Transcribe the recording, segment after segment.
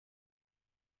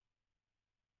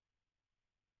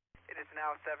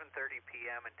now 7:30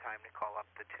 p.m. and time to call up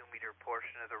the 2-meter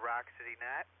portion of the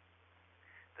RocCityNet.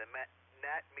 The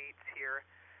net meets here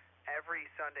every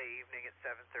Sunday evening at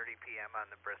 7:30 p.m. on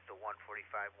the Bristol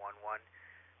 14511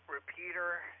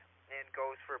 repeater and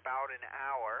goes for about an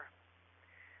hour.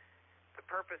 The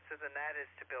purpose of the net is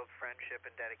to build friendship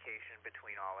and dedication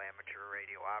between all amateur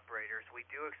radio operators. We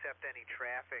do accept any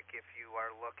traffic if you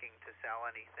are looking to sell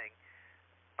anything,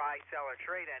 buy, sell, or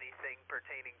trade anything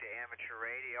pertaining to amateur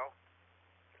radio.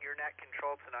 Your net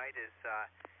control tonight is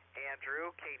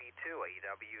Andrew, KD2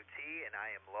 AWT, and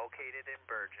I am located in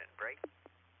Bergen. Break.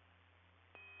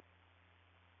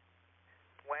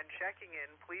 When checking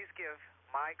in, please give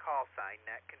my call sign,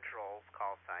 net controls,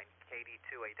 call sign,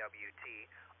 KD2 AWT,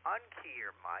 unkey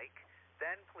your mic,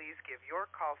 then please give your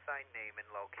call sign name and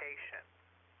location.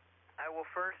 I will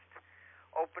first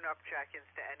open up check-ins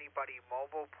to anybody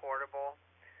mobile, portable,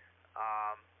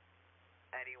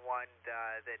 anyone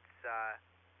that's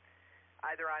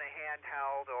either on a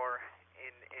handheld or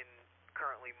in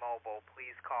currently mobile.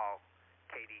 Please call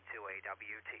KD2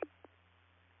 AWT.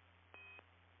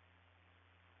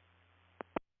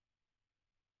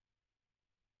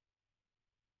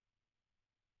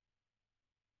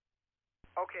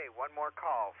 Okay, one more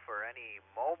call for any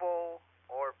mobile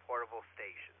or portable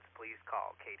stations. Please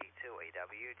call KD2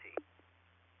 AWT.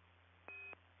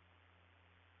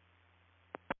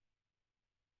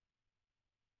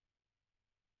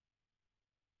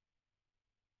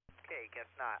 Okay,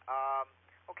 guess not.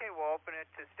 Okay, we'll open it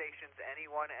to stations.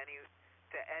 Anyone, any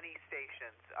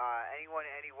stations. Anyone,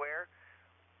 anywhere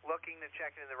looking to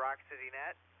check into the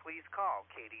RocCityNet, please call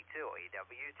KD2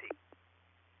 AWT.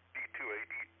 KD2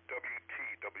 AWT,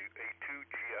 WA2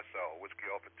 GSL, Whiskey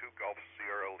Alpha 2 Golf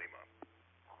Sierra Lima.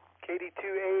 KD2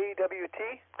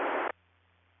 AWT,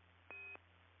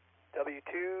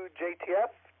 W2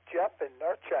 JTF, Jeff and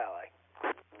North Charlie.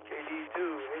 KD2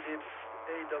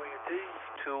 AWT,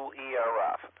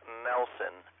 2ERF,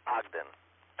 Nelson, Ogden.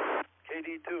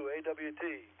 KD2 AWT,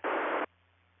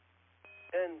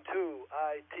 N2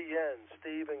 ITN,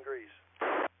 Steve and Greece.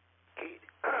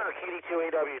 KD2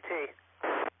 AWT.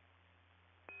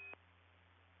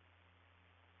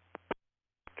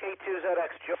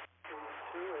 K2ZX, Joe.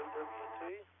 KD2 AWT,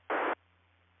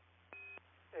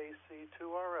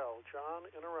 AC2RL, John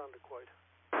in Irondequoit.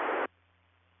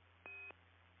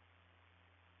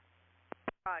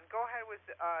 Go ahead with,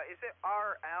 is it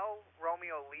RL,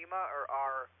 Romeo Lima, or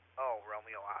RO,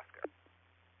 Romeo Oscar?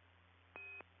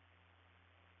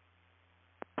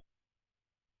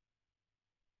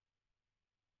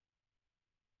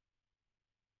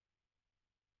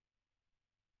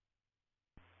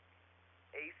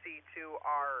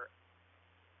 AC2R,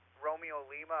 Romeo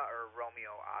Lima, or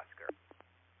Romeo Oscar?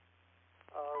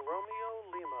 Romeo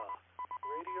Lima,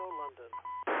 Radio London.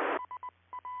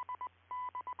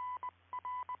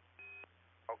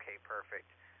 Okay,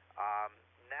 perfect.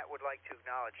 Net would like to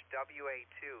acknowledge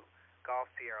WA2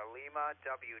 Golf Sierra Lima,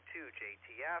 W2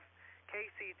 JTF,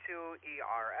 KC2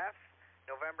 ERF,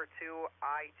 November 2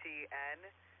 ITN,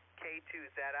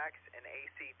 K2ZX, and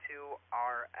AC2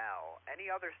 RL. Any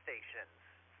other stations?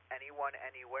 Anyone,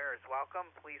 anywhere is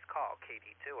welcome. Please call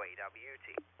KD2 AWT.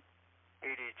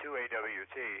 KD2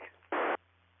 AWT.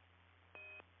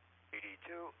 KD2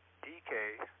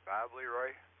 DK, Bob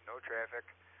Leroy, no traffic.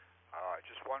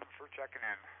 Just one for checking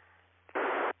in.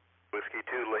 Whiskey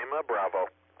 2 Lima, Bravo.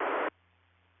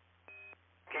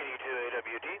 KD2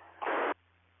 AWT.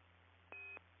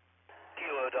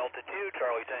 Kilo Delta 2,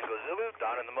 Charlie Tango Zulu,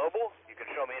 Don in the mobile. You can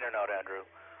show me in and out, Andrew.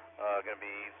 Going to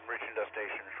be reaching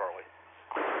destination shortly.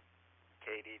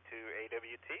 KD2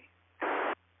 AWT.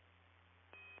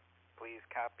 Please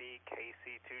copy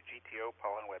KC2 GTO,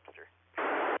 Paul and Webster.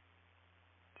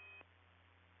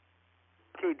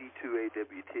 KD2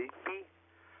 AWT.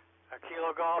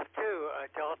 Kilo Golf 2,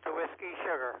 Delta Whiskey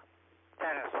Sugar,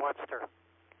 Dennis Webster.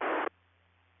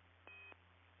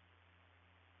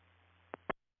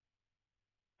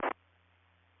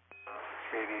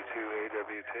 KD2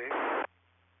 AWT.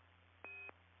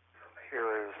 Here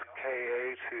is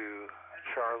KA2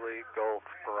 Charlie Golf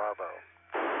Bravo.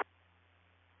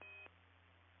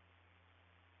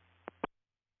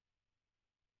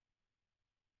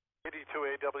 KD2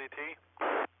 AWT,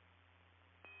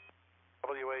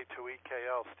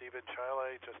 WA2EKL, Stephen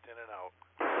Charlie, just in and out.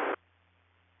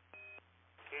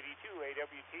 KD2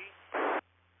 AWT.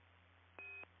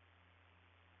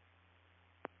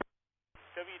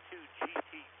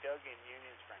 W2GT, Doug in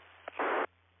Union Springs.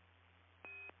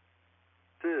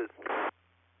 This is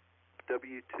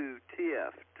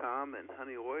W2TF, Tom and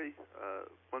Honeyoy,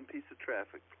 one piece of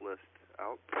traffic list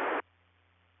out.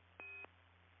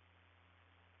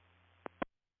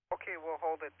 Okay, we'll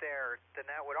told that the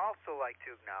net would also like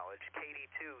to acknowledge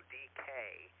KD2DK,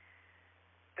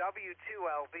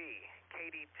 W2LB,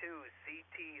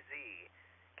 KD2CTZ,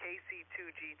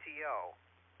 KC2GTO,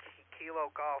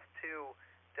 Kilo Golf 2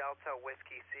 Delta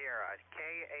Whiskey Sierra,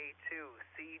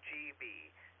 KA2CGB,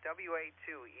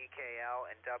 WA2EKL,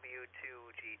 and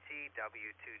W2GT,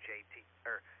 W2JT,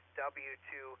 or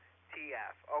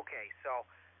W2TF. Okay, so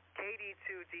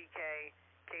KD2DK,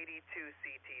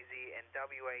 KD2CTZ, and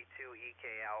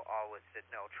WA2EKL all listed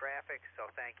no traffic,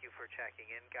 so thank you for checking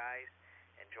in, guys.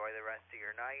 Enjoy the rest of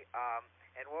your night.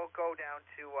 And we'll go down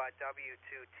to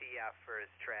W2TF for his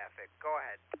traffic. Go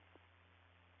ahead.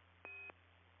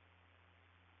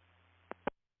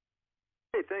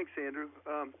 Hey, thanks, Andrew.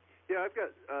 Yeah, I've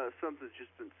got something that's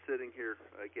just been sitting here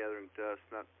gathering dust,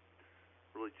 not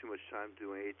really too much time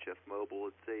doing HF mobile.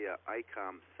 It's a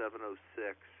ICOM 706.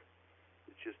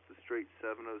 It's just the straight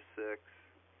 706.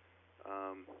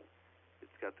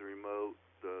 It's got the remote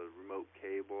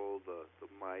cable, the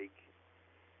mic,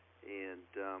 and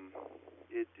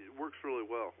it works really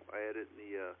well. I had it in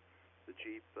the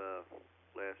Jeep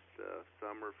last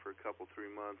summer for a couple, 3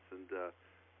 months, and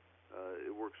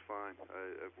it works fine.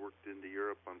 I've worked into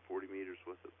Europe on 40 meters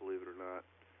with it, believe it or not,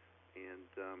 and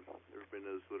everybody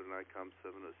knows what an ICOM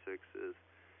 706 is.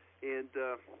 And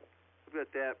I've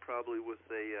got that probably with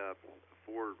a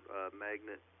 4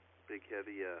 magnet, big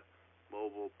heavy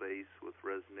mobile base with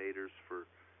resonators for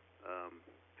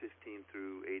 15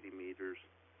 through 80 meters.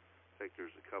 In fact,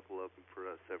 there's a couple of them for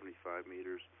 75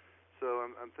 meters. So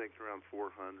I'm thinking around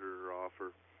 400 or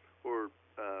offer. Or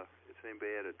if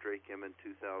anybody had a Drake MN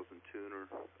 2000 tuner,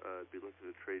 I'd be looking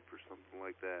to trade for something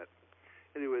like that.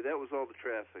 Anyway, that was all the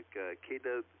traffic.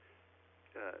 KW,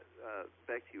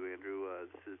 back to you, Andrew.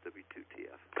 This is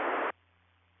W2TF.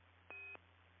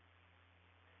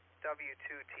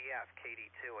 W2TF,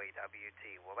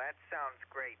 KD2AWT. Well, that sounds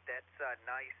great. That's a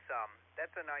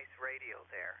nice radio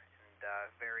there, and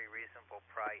very reasonable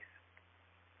price.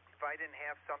 If I didn't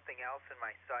have something else in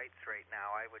my sights right now,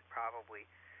 I would probably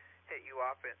hit you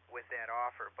up with that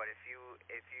offer. But if you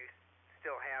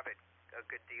still have it a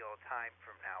good deal of time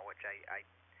from now, which I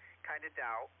kind of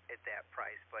doubt at that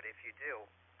price, but if you do,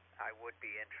 I would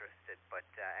be interested. But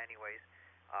anyways,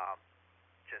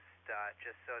 just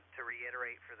so to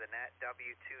reiterate for the net,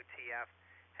 W2TF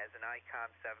has an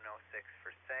ICOM 706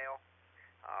 for sale.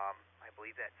 I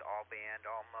believe that's all band,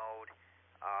 all mode,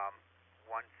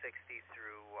 160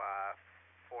 through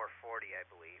 440, I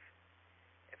believe,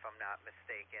 if I'm not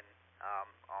mistaken,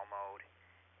 all mode.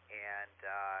 And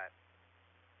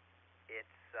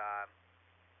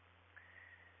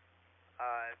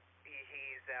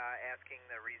he's asking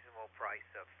the reasonable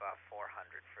price of $400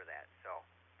 for that. So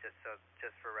just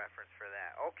for reference for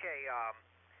that. Okay.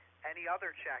 Any other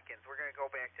check-ins? We're going to go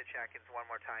back to check-ins one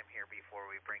more time here before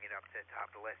we bring it up to the top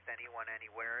of the list. Anyone,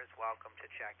 anywhere is welcome to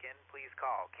check in. Please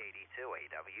call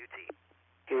KD2AWT.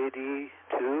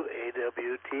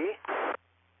 KD2AWT.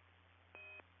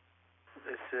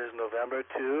 This is November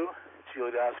 2,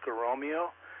 Juliet Oscar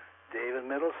Romeo, David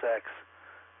Middlesex.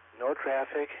 No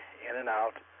traffic, in and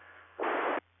out.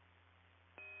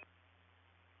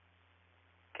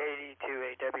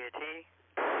 KD2AWT.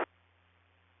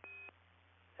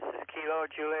 This is Kilo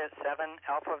Juliet 7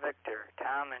 Alpha Victor,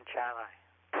 Tom and Charlie.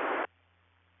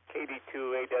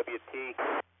 KD2AWT.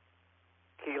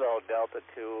 Kilo Delta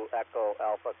 2 Echo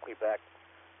Alpha Quebec.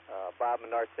 Bob in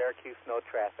North Syracuse, no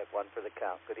traffic, 1 for the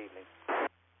count. Good evening.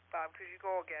 Bob, could you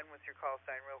go again with your call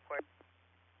sign real quick?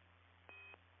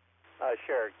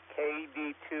 Sure.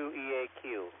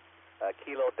 KD2EAQ.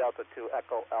 Kilo Delta 2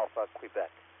 Echo Alpha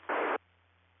Quebec.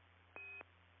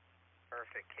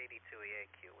 Perfect.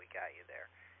 KD2EAQ, we got you there.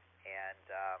 And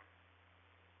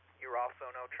you're also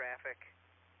no traffic?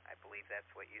 I believe that's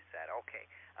what you said. Okay,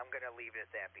 I'm going to leave it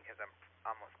at that because I'm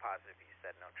almost positive you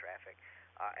said no traffic.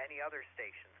 Any other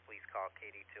stations, please call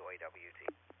KD2AWT.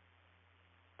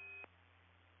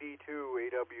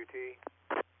 D2AWT.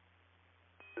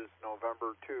 This is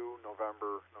November 2,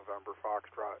 November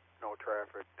Foxtrot, no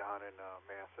traffic down in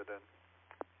Macedon.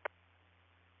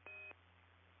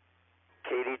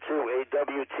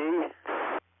 KD2AWT.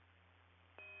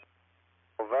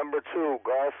 November 2,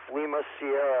 Golf Lima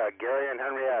Sierra, Gary and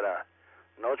Henrietta.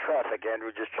 No traffic,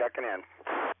 Andrew, just checking in.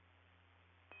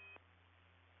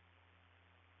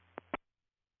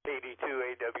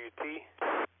 KD2AWT.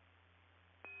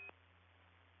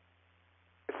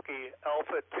 Whiskey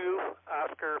Alpha 2,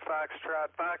 Oscar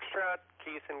Foxtrot,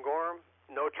 Keith and Gorham.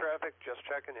 No traffic, just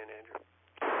checking in, Andrew.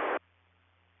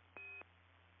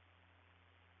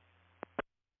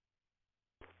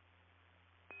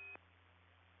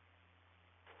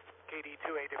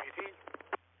 KD2AWT.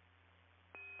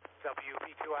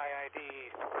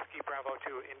 WB2IID, Whiskey Bravo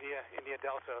 2, India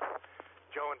Delta.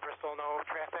 Joe in Bristol, no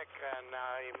traffic, and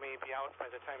you may be out by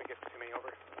the time it gets to me,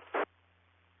 over.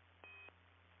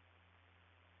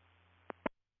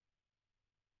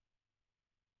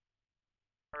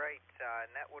 All right,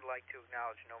 Net would like to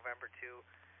acknowledge November 2,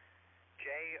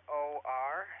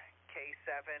 JOR,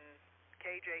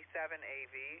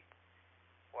 KJ7AV.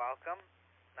 Welcome.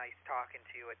 Nice talking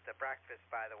to you at the breakfast,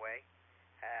 by the way.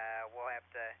 We'll have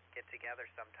to get together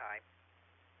sometime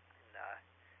and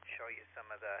show you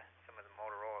some of the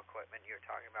Motorola equipment you're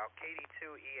talking about.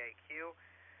 KD2EAQ,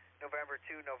 November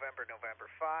 2, November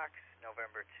Fox,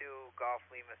 November 2, Golf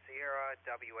Lima Sierra,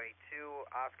 WA2,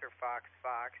 Oscar Fox,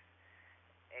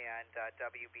 and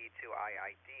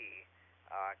WB2IID.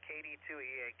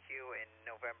 KD2EAQ in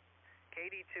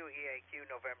KD2EAQ,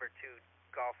 November 2,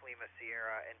 Golf Lima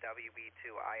Sierra, and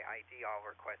WB2IID all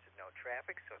requested no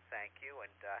traffic, so thank you,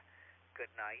 and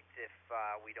good night if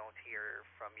we don't hear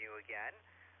from you again.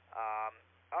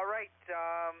 All right,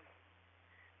 at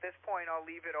this point I'll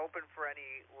leave it open for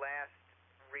any last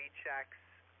rechecks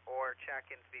or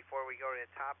check-ins before we go to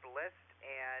the top of the list,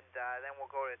 and then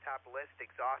we'll go to the top of the list,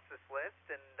 exhaust this list,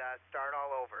 and start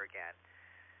all over again.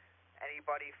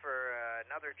 Anybody for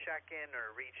another check-in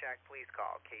or recheck, please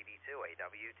call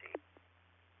KD2AWT.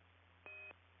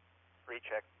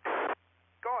 Recheck.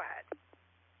 Go ahead.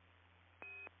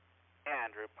 Yeah,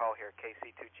 Andrew, Paul here,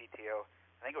 KC2GTO.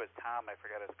 I think it was Tom, I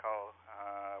forgot his call,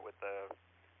 with the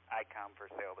ICOM for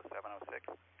sale, the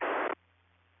 706.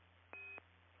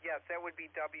 Yes, that would be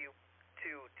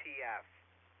W2TF.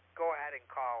 Go ahead and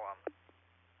call them.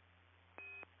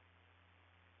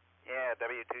 Yeah,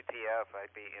 W2TF,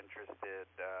 I'd be interested.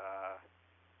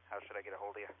 How should I get a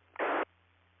hold of you?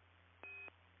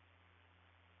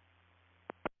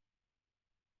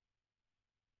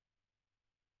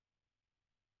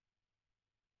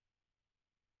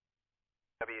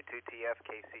 W2TF,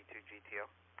 KC2GTO.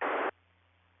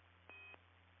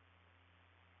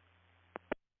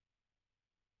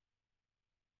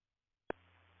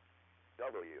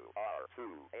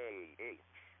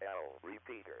 WR2AHL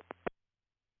repeater.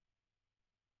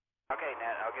 Okay,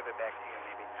 Nat, I'll give it back to you.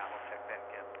 Maybe Tom will check back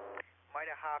in. Might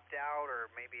have hopped out,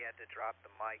 or maybe had to drop the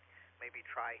mic. Maybe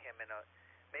try him in a.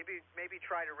 Maybe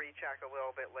try to recheck a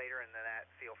little bit later, and then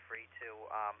feel free to.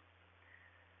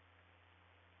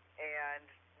 And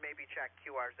maybe check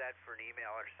QRZ for an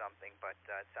email or something. But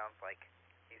it sounds like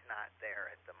he's not there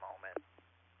at the moment.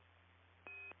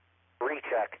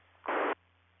 Recheck. Go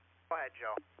ahead,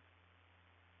 Joe.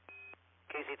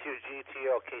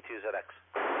 KC2GTO K2ZX.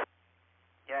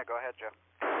 Yeah, go ahead, Joe.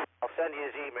 I'll send you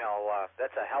his email.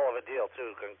 That's a hell of a deal,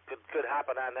 too. Good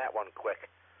hopping on that one quick.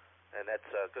 And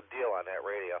that's a good deal on that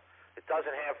radio. It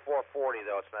doesn't have 440,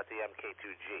 though. It's not the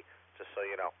MK2G, just so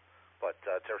you know. But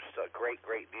it's a great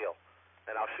deal.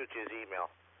 And I'll shoot you his email,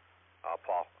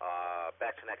 Paul.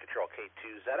 Back to net control,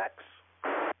 K2ZX.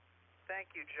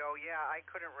 Thank you, Joe. Yeah, I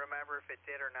couldn't remember if it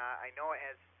did or not. I know it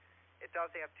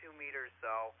does have 2 meters,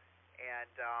 though.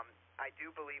 And I do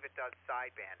believe it does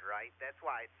sideband, right? That's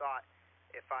why I thought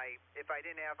if I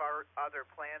didn't have our other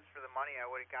plans for the money, I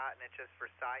would have gotten it just for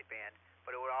sideband.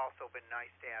 But it would also been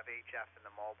nice to have HF in the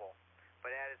mobile.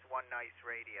 But that is one nice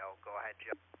radio. Go ahead,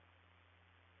 Joe.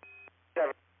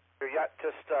 Yeah,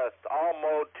 just all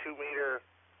mode 2 meter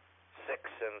 6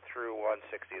 and through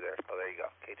 160 there. Oh, there you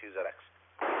go. K2ZX.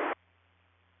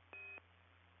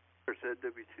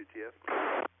 W2TF.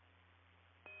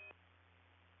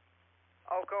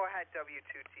 Oh, go ahead,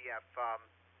 W2TF.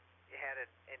 You had an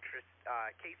interest.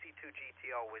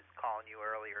 KC2GTO was calling you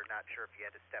earlier. Not sure if you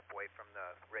had to step away from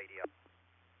the radio.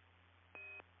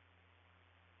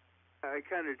 I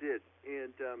kind of did.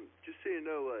 And just so you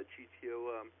know,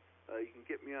 GTO, you can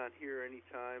get me on here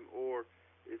anytime, or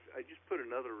if I just put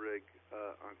another rig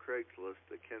on Craigslist,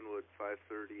 the Kenwood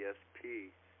 530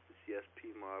 SP. It's the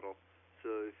SP model.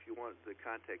 So if you want the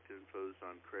contact info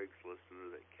on Craigslist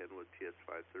under that Kenwood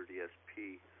TS530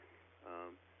 SP.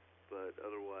 But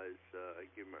otherwise, I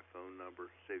give my phone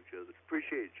number. Save Joe.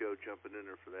 Appreciate Joe jumping in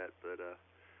there for that. But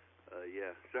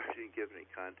yeah, sorry I didn't give any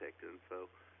contact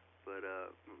info. But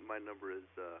my number is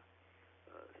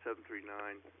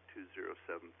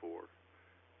 739-2074.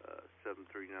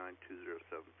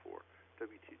 739-2074.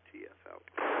 W2TF out.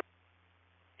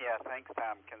 Yeah, thanks,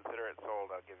 Tom. Consider it sold.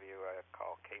 I'll give you a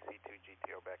call.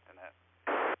 KC2GTO back to net.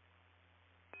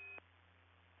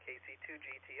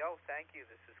 KC2GTO, thank you.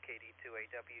 This is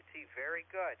KD2AWT. Very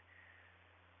good.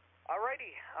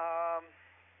 Alrighty.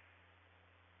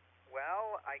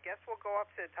 Well, I guess we'll go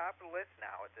up to the top of the list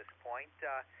now at this point.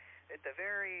 At the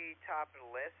very top of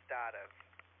the list, out of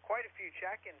quite a few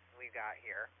check-ins we got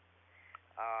here,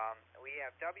 We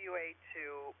have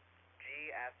WA2GSL.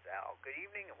 Good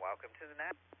evening and welcome to the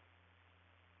net.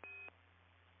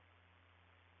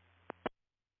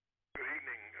 Good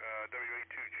evening,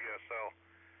 WA2GSL.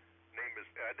 Name is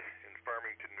Ed in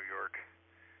Farmington, New York.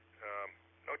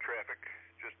 No traffic,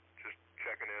 just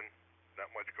checking in. Not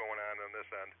much going on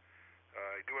this end.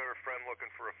 I do have a friend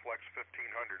looking for a Flex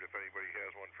 1500 if anybody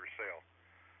has one for sale.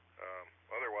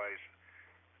 Otherwise,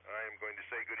 I am going to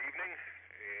say good evening,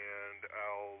 and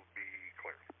I'll be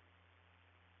clear.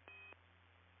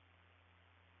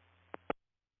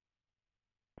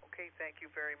 Okay, thank you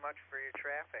very much for your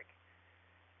traffic.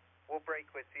 We'll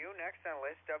break with you. Next on the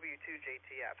list,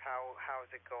 W2JTF. How's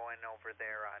it going over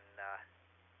there in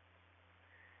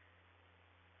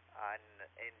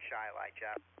Shiloh,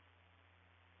 Jeff?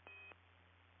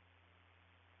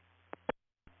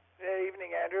 Good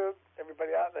evening, Andrew.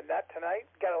 Everybody out in the net tonight.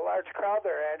 Got a large crowd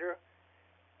there, Andrew.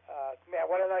 Man,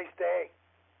 what a nice day.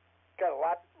 Got a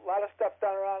lot of stuff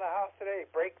done around the house today.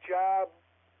 Brake job,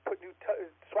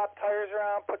 swap tires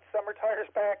around, put summer tires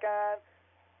back on,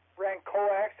 ran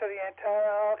coax to the antenna,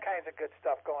 all kinds of good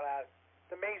stuff going on.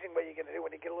 It's amazing what you can do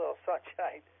when you get a little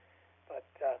sunshine. But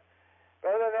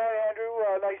other than that, Andrew,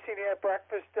 nice seeing you at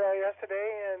breakfast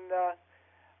yesterday, and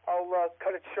I'll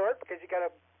cut it short because you got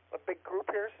a big group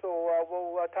here, so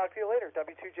we'll talk to you later.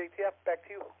 W2JTF, back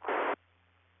to you.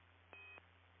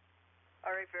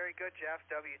 All right, very good, Jeff.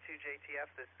 W2JTF,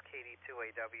 this is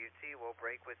KD2AWT. We'll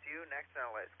break with you. Next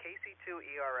on the list,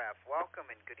 KC2ERF. Welcome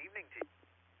and good evening to you.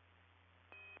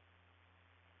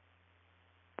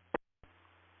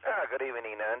 Good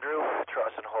evening, Andrew.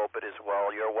 Trust and hope it is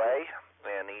well your way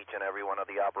and each and every one of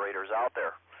the operators out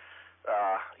there.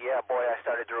 Yeah, boy, I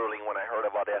started drooling when I heard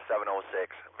about that 706.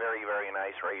 Very, very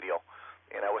nice radio.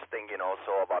 And I was thinking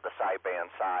also about the sideband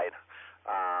side.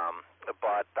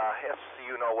 But as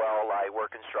you know well, I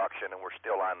work construction and we're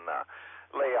still on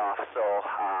layoff. So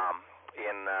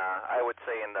I would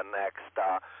say in the next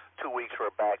 2 weeks we're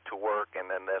back to work, and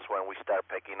then that's when we start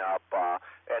picking up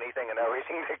anything and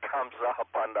everything that comes up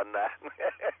on the net.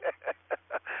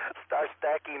 Start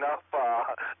stacking up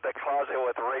the closet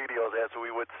with radios, as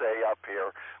we would say up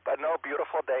here. But no,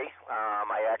 beautiful day.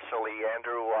 I actually,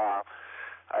 Andrew,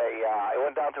 I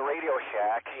went down to Radio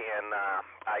Shack and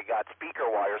I got speaker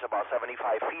wires, about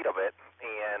 75 feet of it,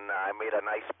 and I made a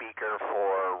nice speaker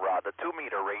for the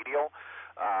 2-meter radio,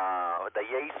 the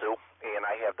Yaesu, and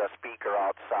I have the speaker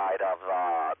outside of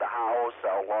the house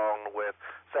along with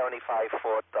 75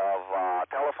 foot of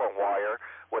telephone wire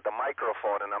with a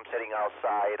microphone, and I'm sitting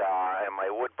outside in my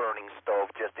wood-burning stove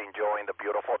just enjoying the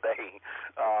beautiful day.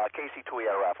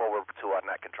 KC2ERF, over to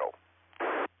net control.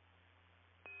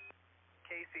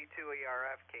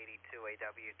 KC2ERF,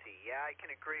 KD2AWT. Yeah, I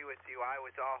can agree with you. I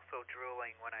was also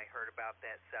drooling when I heard about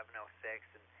that 706,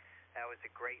 and that was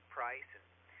a great price. And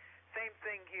same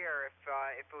thing here. If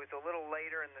it was a little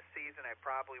later in the season, I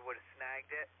probably would have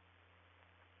snagged it.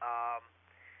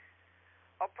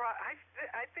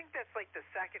 I think that's like the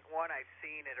second one I've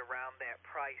seen at around that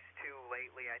price too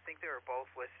lately. I think they were both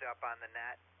listed up on the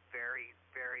net. Very,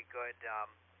 very good,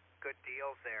 good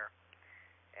deals there.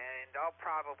 And I'll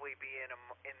probably be in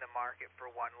the market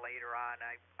for one later on.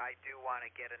 I do want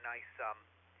to get a nice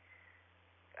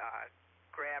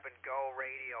grab and go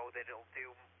radio that'll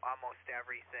do almost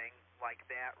everything like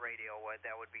that radio would.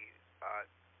 That would be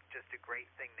just a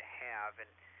great thing to have, and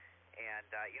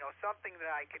you know, something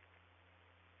that I could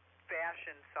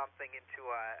fashion something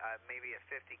into maybe a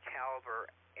 50 caliber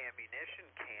ammunition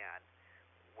can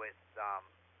with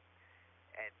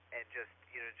and just,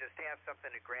 you know, just have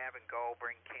something to grab and go,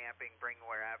 bring camping, bring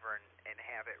wherever, and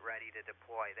have it ready to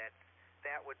deploy. That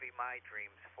would be my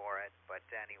dreams for it. But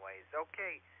anyways,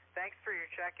 okay. Thanks for your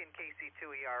check-in,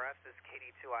 KC2ERF. This is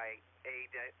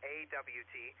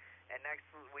KD2AWT. And next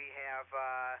we have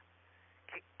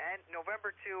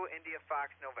November 2, India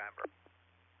Fox, November.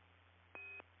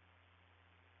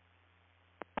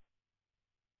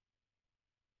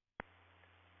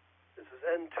 This is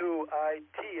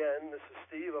N2ITN. This is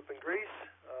Steve up in Greece.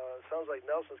 Sounds like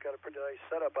Nelson's got a pretty nice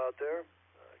setup out there.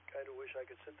 I kind of wish I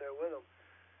could sit there with him.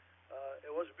 It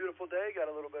was a beautiful day. Got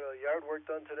a little bit of yard work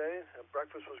done today.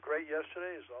 Breakfast was great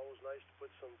yesterday. It's always nice to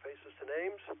put some faces to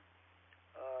names.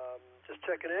 Just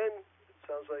checking in. It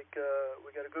sounds like we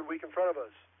got a good week in front of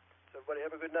us. So everybody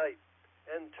have a good night.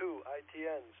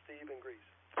 N2ITN, Steve in Greece.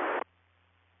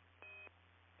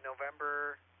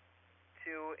 November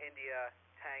 2, India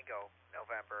Tango,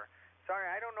 November. Sorry,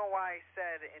 I don't know why I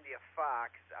said India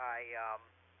Fox.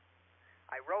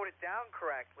 I wrote it down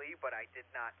correctly, but I did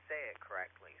not say it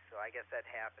correctly, so I guess that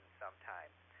happens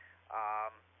sometimes.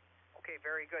 Okay, Okay,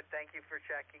 very good. Thank you for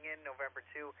checking in. November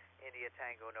 2, India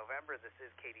Tango November. This is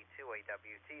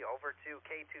KD2AWT. Over to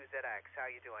K2ZX.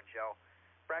 How you doing, Joe?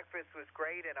 Breakfast was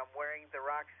great, and I'm wearing the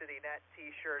RocCityNet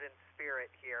T-shirt in spirit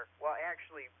here. Well,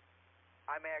 actually,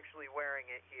 I'm actually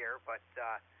wearing it here, but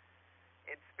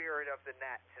in spirit of the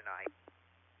net tonight.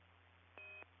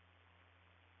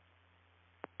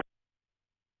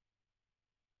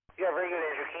 Yeah, very good,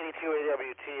 Andrew.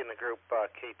 KD2AWT in the group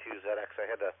K2ZX. I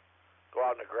had to go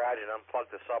out in the garage and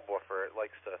unplug the subwoofer. It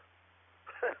likes to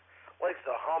likes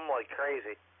to hum like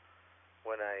crazy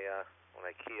when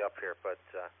I key up here, but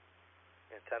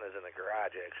antenna's in the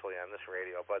garage actually on this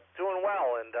radio. But doing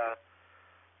well, and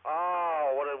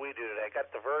what did we do today? I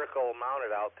got the vertical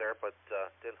mounted out there, but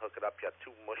didn't hook it up yet.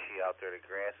 Too mushy out there, the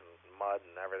grass and mud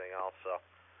and everything else. So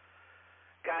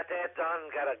got that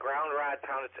done. Got a ground rod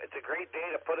pound. It's a great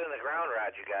day to put in the ground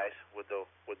rod, you guys, with the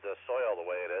soil the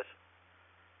way it is.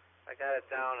 I got it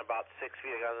down about 6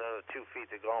 feet. I got another 2 feet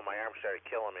to go, and my arm started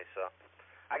killing me. So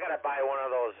I got to buy one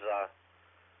of those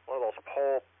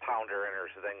pole pounder inners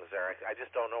things there. I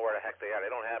just don't know where the heck they are. They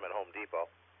don't have them at Home Depot.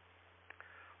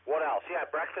 What else? Yeah,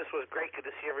 breakfast was great. Good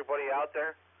to see everybody out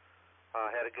there.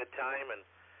 Had a good time, and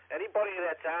anybody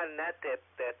that's on net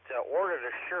that ordered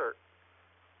a shirt,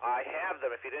 I have them.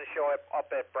 If you didn't show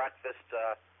up at breakfast,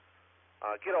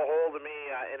 get a hold of me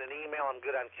in an email. I'm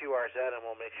good on QRZ, and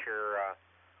we'll make sure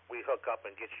we hook up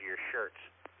and get you your shirts.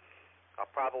 I'll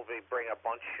probably bring a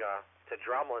bunch to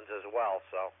Drumlin's as well,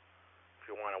 so if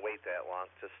you want to wait that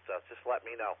long, just let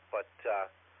me know. But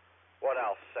what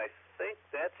else? I think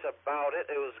that's about it.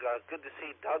 It was good to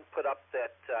see Doug put up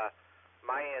that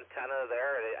my antenna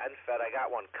there at NFED. I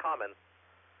got one coming,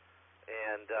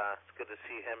 and it's good to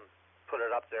see him put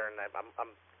it up there. And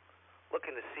I'm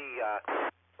looking to see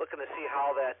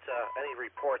how that any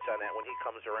reports on that when he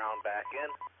comes around back in.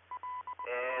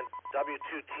 And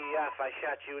W2TF, I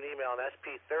shot you an email, and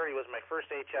SP30 was my first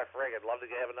HF rig. I'd love to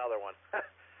have another one.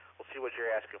 We'll see what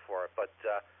you're asking for it. But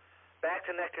back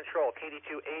to net control,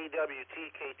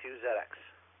 KD2AWT, K2ZX.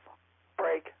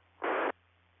 Break.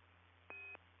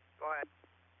 Go ahead.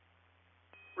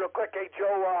 Real quick, hey,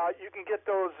 Joe, you can get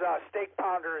those steak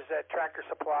pounders at Tractor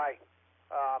Supply.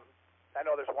 I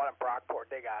know there's one in Brockport.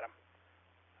 They got them.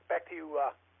 Back to you,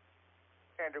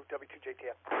 Andrew,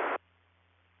 W2JTF.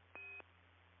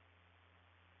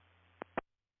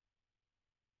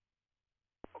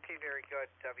 Okay, very good.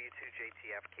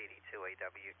 W2JTF,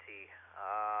 KD2AWT.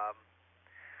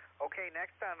 Okay,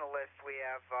 next on the list we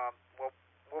have,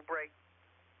 we'll break.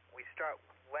 We start,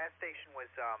 last station was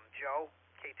Joe,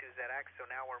 K2ZX, so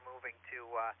now we're moving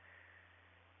to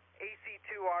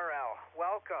AC2RL.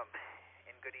 Welcome,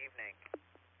 and good evening.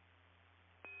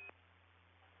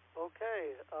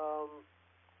 Okay,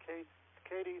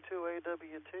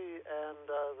 KD2AWT and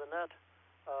the net.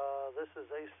 This is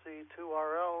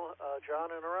AC2RL,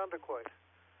 John in Irondequoit.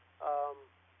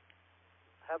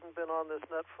 Haven't been on this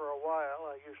net for a while.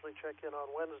 I usually check in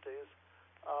on Wednesdays,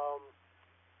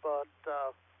 but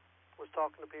was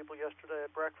talking to people yesterday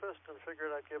at breakfast and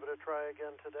figured I'd give it a try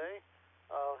again today.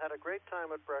 Had a great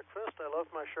time at breakfast. I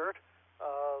love my shirt.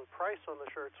 The price on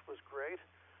the shirts was great.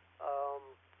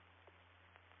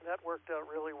 That worked out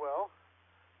really well.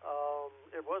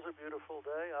 It was a beautiful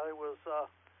day.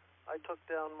 I took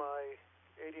down my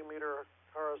 80-meter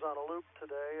horizontal loop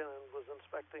today and was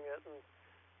inspecting it and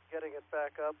getting it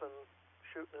back up and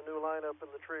shooting a new line up in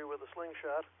the tree with a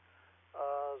slingshot.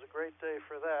 It was a great day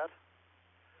for that.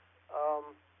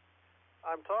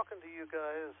 I'm talking to you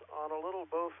guys on a little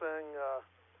Bofeng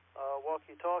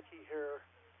walkie-talkie here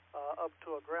up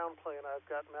to a ground plane I've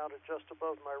got mounted just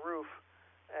above my roof,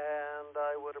 and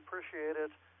I would appreciate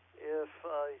it if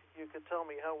you could tell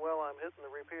me how well I'm hitting the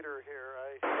repeater here.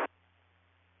 I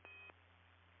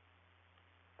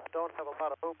don't have a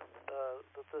lot of hope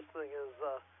that this thing is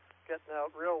getting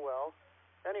out real well.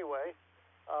 Anyway,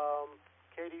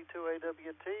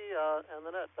 KD2AWT and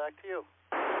the net, back to you.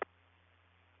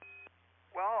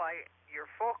 Well, you're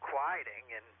full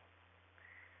quieting, and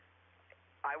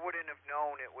I wouldn't have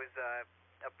known it was a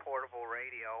portable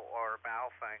radio or a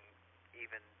Baofeng,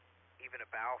 even a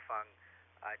Baofeng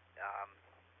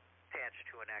attached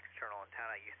to an external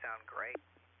antenna. You sound great.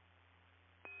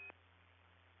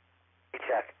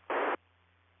 Check.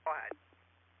 Go ahead.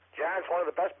 John's one of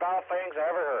the best Baofengs I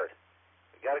ever heard.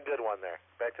 You got a good one there.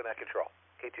 Back to net control.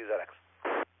 K2ZX.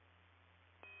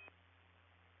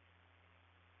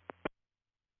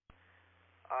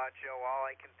 Joe, all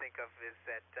I can think of is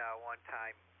that one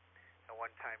time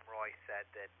Roy said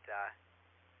that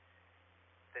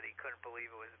he couldn't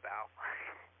believe it was about.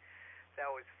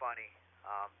 That was funny.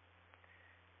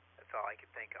 That's all I could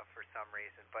think of for some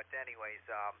reason. But anyways,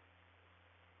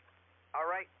 All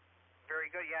right.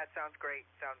 Very good. Yeah, it sounds great.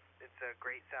 It's a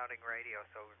great sounding radio,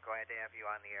 so we're glad to have you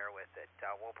on the air with it.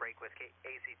 We'll break with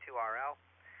AC2RL.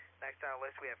 Next on the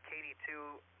list, we have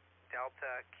KD2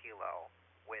 Delta Kilo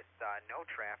with no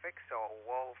traffic, so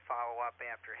we'll follow up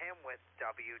after him with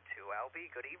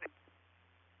W2LB. Good evening.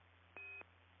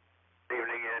 Good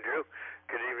evening, Andrew.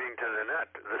 Good evening to the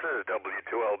net. This is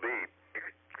W2LB.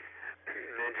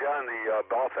 And John, the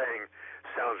Balfang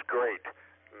sounds great.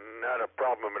 Not a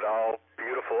problem at all.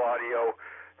 Beautiful audio.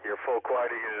 You're full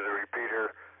quieting into the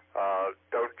repeater.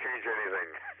 Don't change anything.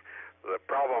 The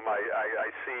problem I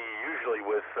see usually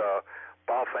with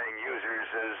Balfang users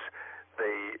is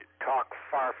they talk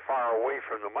far, far away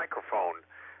from the microphone.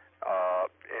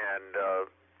 And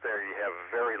there you have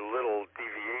very little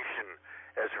deviation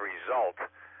as a result.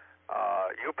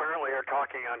 You apparently are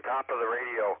talking on top of the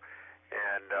radio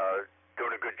and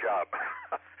doing a good job.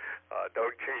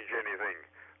 Don't change anything.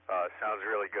 Sounds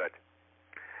really good.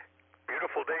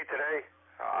 Beautiful day today.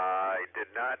 I did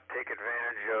not take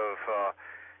advantage of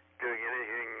doing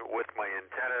anything with my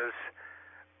antennas.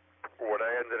 What I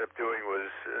ended up doing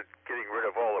was getting rid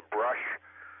of all the brush,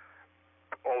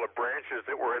 all the branches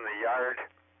that were in the yard.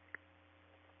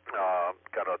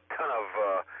 Got a ton of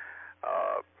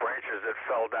branches that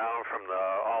fell down from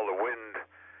all the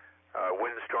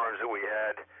windstorms that we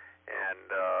had, and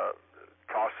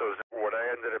toss those. What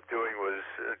I ended up doing was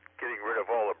getting rid of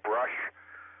all the brush,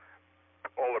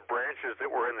 all the branches that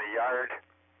were in the yard.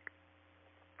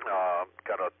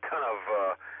 Got a ton of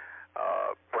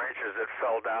branches that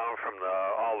fell down from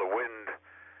all the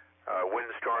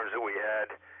windstorms that we had,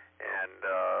 and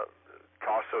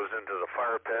tossed those into the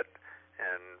fire pit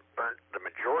and burnt the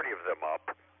majority of them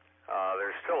up.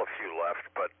 There's still a few left,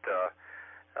 but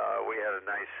we had a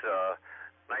nice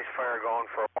fire going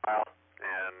for a while,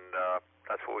 and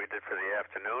that's what we did for the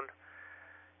afternoon.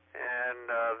 And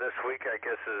this week, I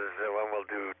guess, is when we'll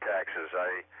do taxes.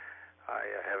 I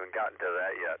haven't gotten to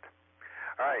that yet.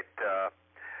 All right.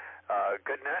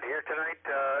 Good net here tonight,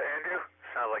 Andrew.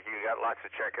 Sounds like you got lots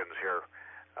of check-ins here.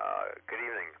 Good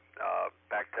evening.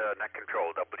 Back to net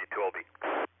control, W2LB.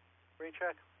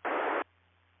 Recheck.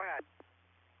 Go ahead.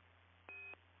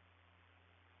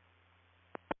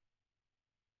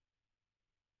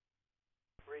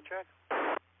 Recheck.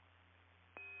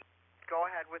 Go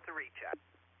ahead with the recheck.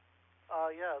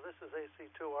 Yeah, this is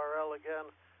AC2RL again.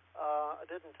 I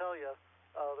didn't tell you,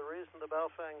 the reason the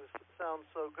Baofangs sound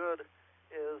so good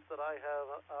is that I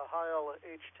have a Heil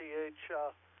HTH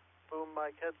boom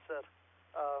mic headset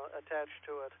attached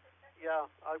to it. Yeah,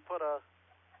 I put a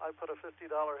 $50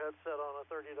 headset on a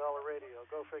 $30 radio.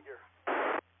 Go figure.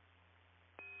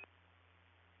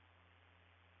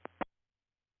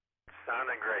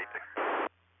 Sounding great.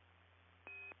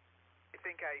 I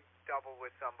think I doubled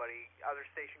with somebody. Other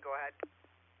station, go ahead.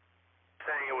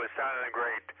 Saying it was sounding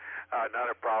great. Not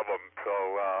a problem. So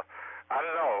I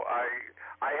don't know.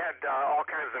 I had all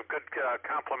kinds of good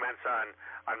compliments on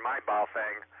my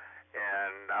Baofeng,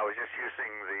 and I was just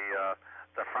using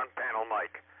the front panel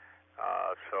mic.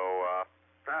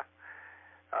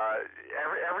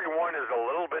 Every one is a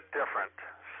little bit different.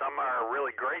 Some are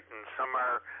really great, and some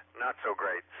are not so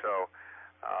great. So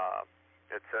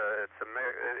it's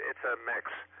a mix.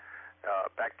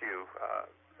 Back to you,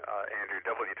 Andrew,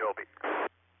 W2LB.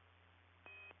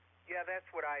 Yeah, that's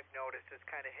what I've noticed is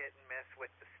kind of hit and miss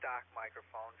with the stock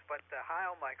microphones. But the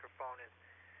Heil microphone is,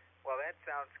 well, that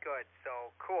sounds good.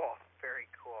 So cool,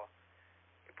 very cool.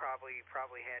 It probably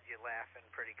had you laughing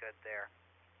pretty good there.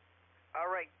 All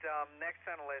right, next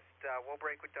on the list, we'll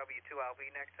break with W2LB.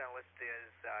 Next on the list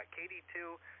is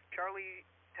KD2 Charlie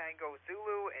Tango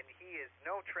Zulu, and he is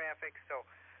no traffic. So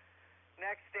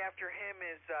next after him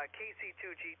is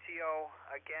KC2 GTO.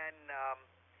 Again,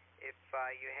 if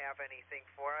you have anything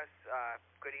for us,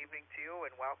 good evening to you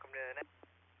and welcome to the net.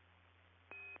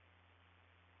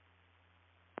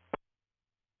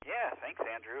 Yeah, thanks,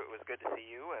 Andrew. It was good to see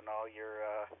you and all your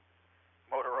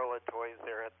Motorola toys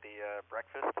there at the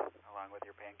breakfast, along with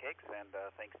your pancakes. And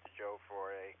thanks to Joe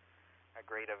for a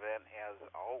great event, as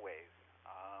always.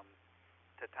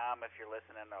 To Tom, if you're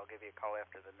listening, I'll give you a call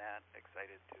after the net.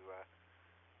 Excited to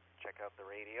check out the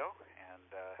radio.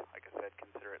 And like I said,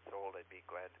 consider it sold. I'd be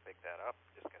glad to pick that up.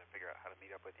 Just got to figure out how to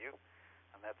meet up with you.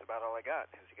 And that's about all I got.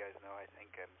 As you guys know, I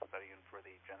think I'm studying for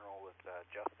the general with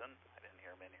Justin. I didn't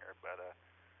hear him in here, but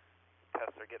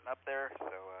tests are getting up there,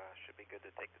 so should be good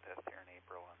to take the test here in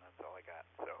April, and that's all I got.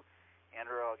 So,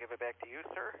 Andrew, I'll give it back to you,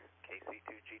 sir.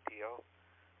 KC2 GTO.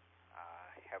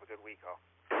 Have a good week, all.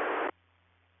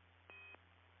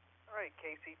 All right,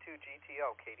 KC2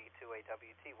 GTO,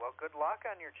 KD2AWT. Well, good luck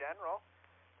on your general.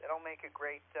 That'll make a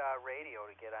great radio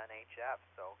to get on HF,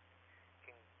 so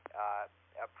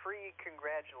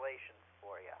Pre-congratulations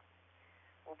for you.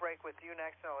 We'll break with you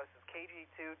next. Now, this is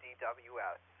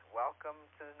KG2DWS. Welcome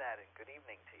to the net, and good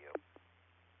evening to you.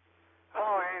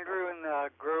 Hello, Andrew and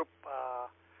the group.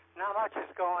 Not much is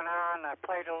going on. I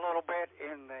played a little bit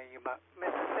in the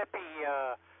Mississippi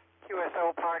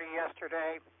QSO party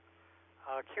yesterday.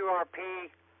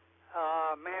 QRP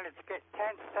managed to get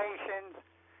 10 stations,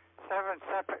 7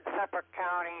 separate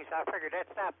counties. I figured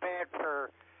that's not bad for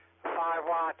 5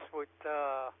 watts with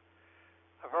a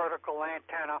vertical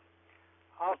antenna.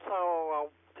 Also,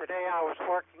 today I was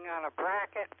working on a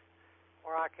bracket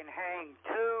where I can hang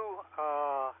 2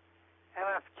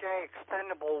 MFJ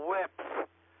extendable whips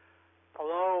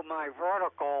below my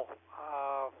vertical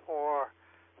for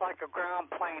like a ground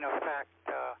plane effect.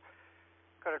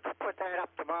 Going to put that up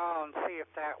tomorrow and see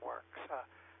if that works.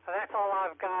 That's all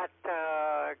I've got.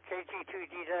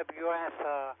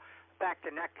 KG2DWS, back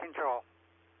to net control.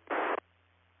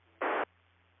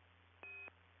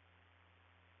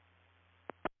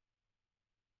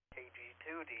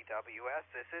 KG2DWS,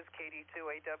 this is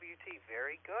KD2AWT.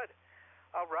 Very good.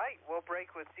 All right, we'll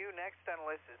break with you. Next on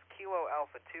the list is Kilo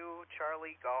Alpha 2,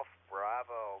 Charlie Golf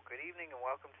Bravo. Good evening and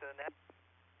welcome to the net.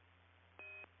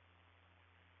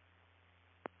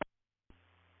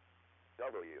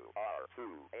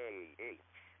 WR2AHL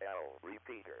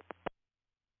repeater.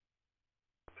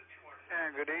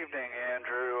 And good evening,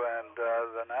 Andrew and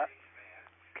the net,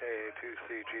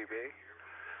 KA2CGB.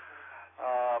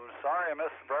 Sorry I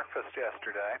missed the breakfast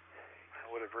yesterday. I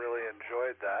would have really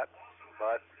enjoyed that,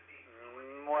 but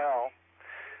well,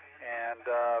 and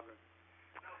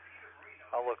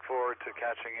I'll look forward to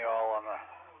catching you all on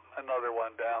another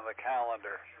one down the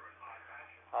calendar.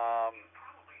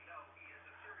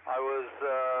 I was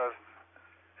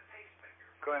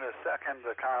going to second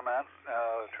the comment.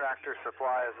 Tractor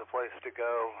Supply is a place to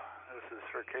go. This is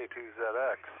for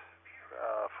K2ZX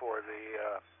for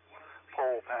the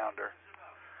pole pounder.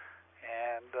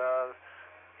 And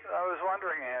I was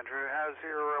wondering, Andrew, how's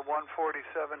your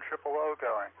 147 00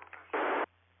 going?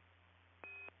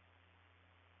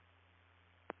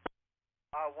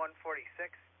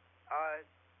 146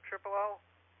 00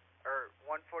 or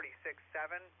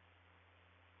 146.7.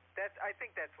 I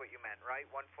think that's what you meant, right?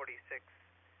 146.70.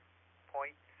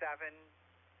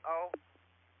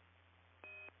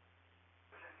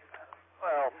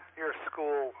 Well, your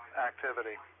school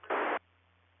activity.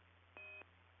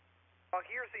 Well,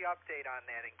 here's the update on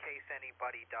that in case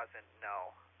anybody doesn't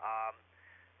know.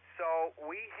 So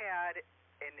we had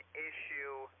an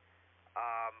issue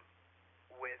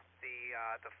with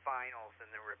the finals and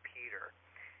the repeater,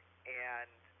 and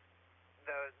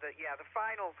the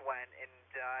finals went, and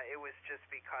it was just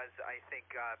because I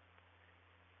think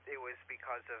it was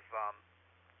because of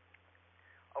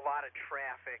a lot of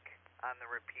traffic on the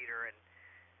repeater, and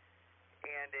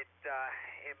it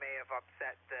may have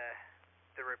upset the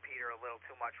repeater a little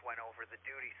too much, went over the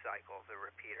duty cycle of the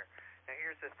repeater. Now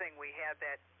here's the thing, we had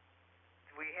it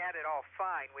all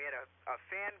fine. We had a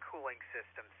fan cooling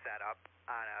system set up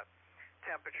on a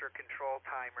temperature control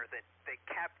timer that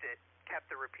kept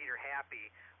the repeater happy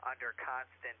under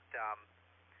constant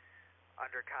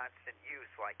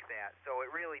use like that. So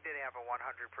it really did have a 100%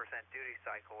 duty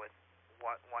cycle with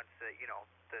once the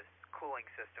cooling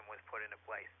system was put into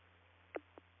place.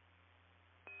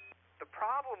 The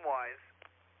problem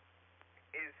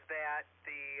is that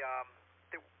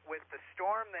with the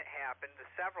storm that happened, the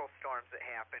several storms that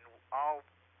happened, all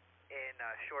in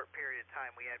a short period of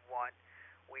time, we had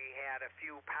a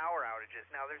few power outages.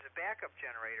 Now there's a backup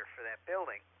generator for that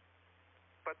building,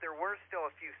 but there were still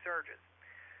a few surges.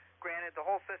 Granted, the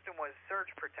whole system was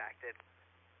surge protected,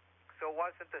 so it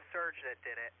wasn't the surge that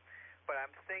did it, but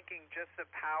I'm thinking just the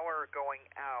power going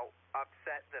out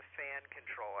upset the fan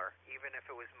controller, even if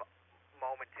it was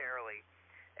momentarily,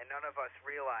 and none of us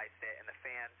realized it, and the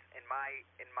fans, in my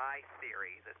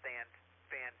theory, the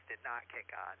fans did not kick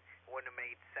on. It wouldn't have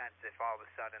made sense if all of a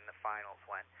sudden the finals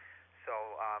went. So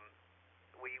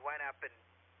we went up and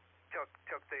took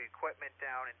the equipment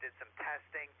down and did some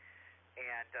testing,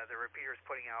 and the repeater's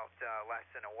putting out less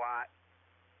than a watt.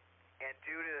 And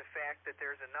due to the fact that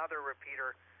there's another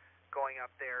repeater going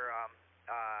up there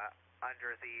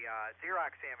under the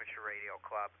Xerox Amateur Radio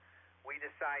Club, we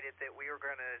decided that we were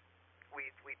going to,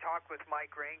 we talked with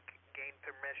Mike Rink, gained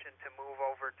permission to move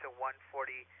over to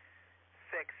 146.76,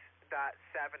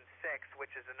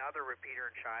 which is another repeater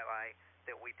in Shiloh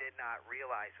that we did not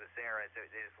realize was there, as it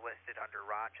is listed under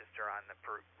Rochester on the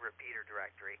repeater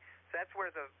directory. So that's where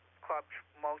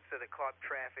most of the club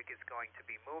traffic is going to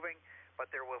be moving, but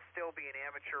there will still be an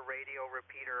amateur radio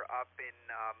repeater up at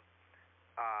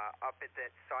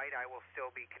that site. I will still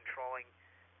be controlling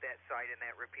that site and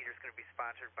that repeater is going to be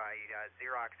sponsored by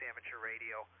Xerox Amateur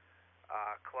Radio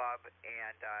Club,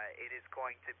 and it is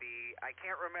going to be, I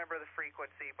can't remember the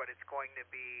frequency, but it's going to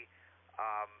be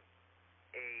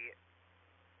a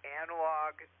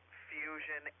analog,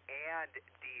 fusion, and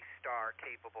D-Star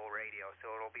capable radio.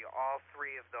 So it'll be all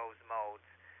three of those modes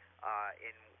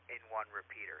in one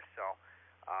repeater. So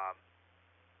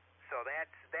so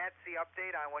that's the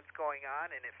update on what's going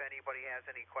on, and if anybody has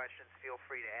any questions, feel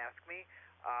free to ask me.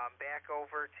 Back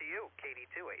over to you,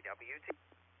 KD2 AWT.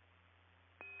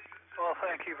 Well,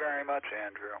 thank you very much,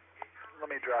 Andrew.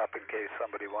 Let me drop in case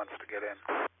somebody wants to get in.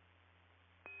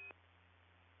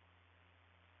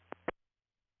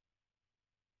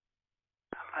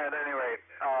 At any rate,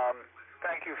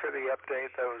 thank you for the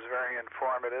update. That was very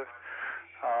informative.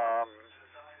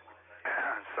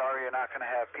 Sorry you're not going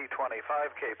to have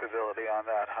P25 capability on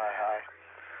that high,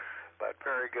 but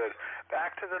very good.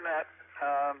 Back to the net.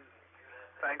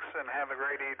 Thanks and have a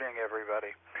great evening,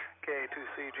 everybody.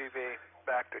 KA2CGB,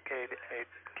 back to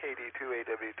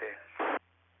KD2AWT.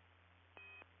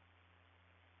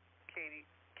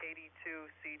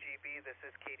 KD2CGB, this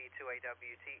is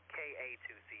KD2AWT,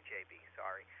 KA2CJB,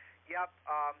 sorry. Yep,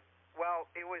 well,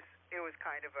 it was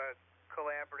kind of a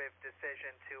collaborative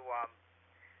decision to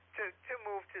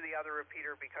move to the other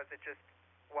repeater because it just,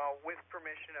 well, with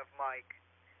permission of Mike,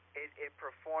 it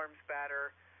performs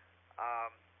better,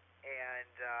 and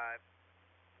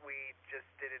we just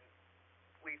didn't,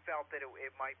 we felt that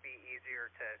it might be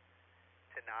easier to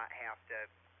not have to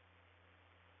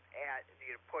add,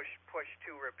 push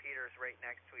two repeaters right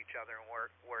next to each other and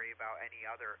worry about any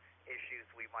other issues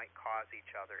we might cause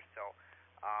each other. So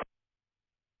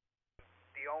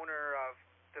the owner of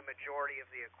the majority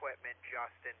of the equipment,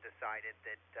 Justin, decided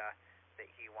that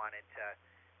he wanted to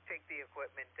take the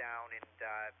equipment down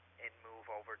and move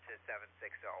over to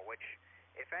 760, which,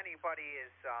 if anybody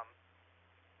is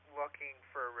looking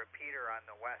for a repeater on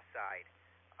the west side,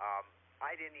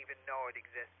 I didn't even know it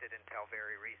existed until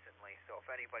very recently. So if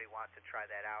anybody wants to try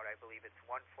that out, I believe it's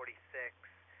 146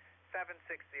 760,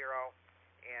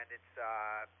 and it's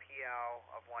PL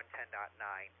of 110.9.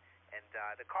 And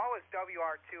the call is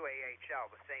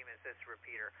WR2AHL, the same as this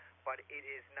repeater, but it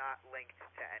is not linked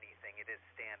to anything. It is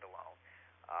standalone.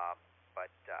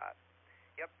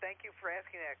 Yep, thank you for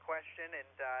asking that question, and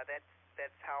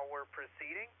that's how we're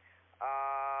proceeding.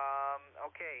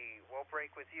 Okay, we'll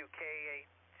break with you,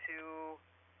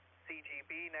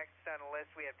 KA2CGB. Next on the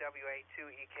list, we have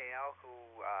WA2EKL, who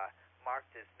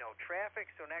marked as no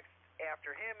traffic. So next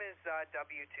after him is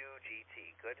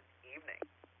W2GT. Good evening.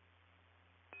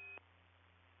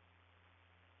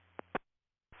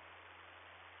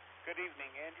 Good evening,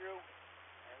 Andrew.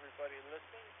 Everybody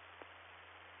listening?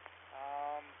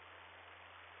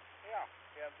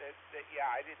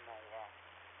 I didn't know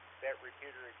that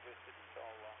repeater existed until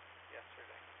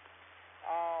yesterday.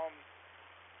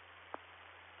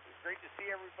 It was great to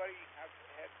see everybody. I've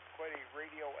had quite a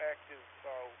radioactive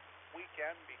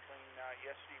weekend between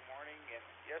yesterday morning and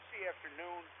yesterday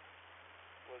afternoon.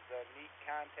 Was a neat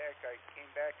contact. I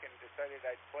came back and decided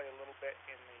I'd play a little bit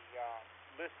in the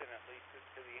listen at least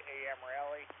to the AM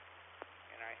rally,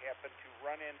 and I happened to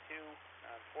run into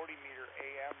 40-meter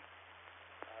AM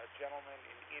a gentleman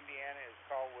in Indiana. His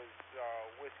call was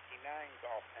Whiskey 9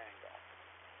 Golf Tango.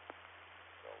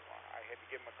 So I had to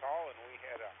give him a call, and we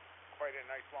had quite a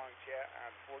nice long chat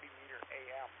on 40-meter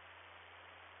AM,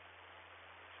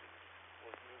 which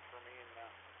was new for me. And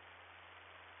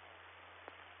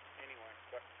anyway,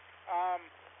 but let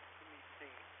me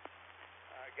see.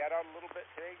 I got out a little bit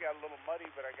today, got a little muddy,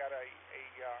 but I got a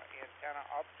antenna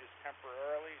up just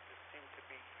temporarily. It just seemed to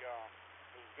be,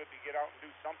 it was good to get out and do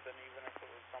something, even if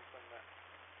it was something that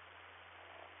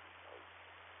was,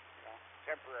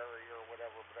 temporary or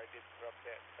whatever. But I did put up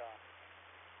that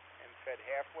and fed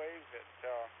half wave. It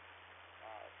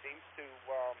seems to,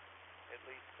 at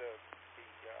least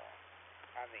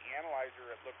on the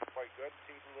analyzer, it looked quite good. It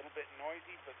seems a little bit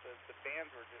noisy, but the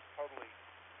bands were just totally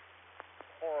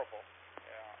horrible.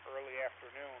 Early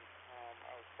afternoon,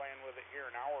 I was playing with it here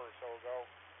an hour or so ago,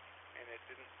 and it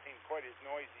didn't seem quite as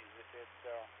noisy as it did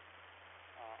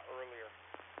earlier.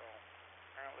 So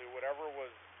apparently whatever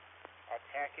was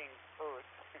attacking Earth,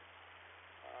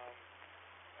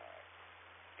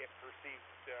 it perceived,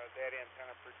 that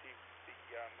antenna perceived the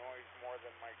noise more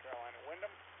than my Carolina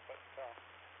Windham, but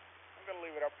I'm going to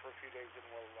leave it up for a few days, and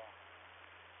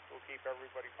we'll keep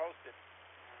everybody posted.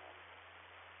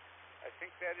 I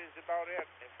think that is about it.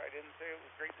 If I didn't say it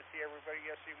was great to see everybody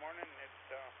yesterday morning, it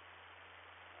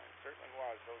certainly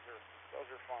was. Those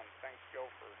are fun. Thanks, Joe,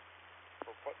 for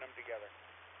putting them together.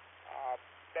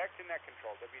 Back to net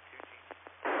control,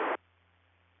 W2G.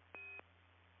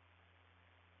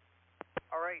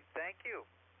 All right, thank you.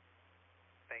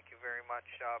 Thank you very much.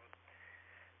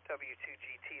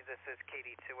 W2GT, this is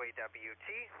KD2AWT.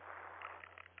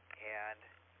 And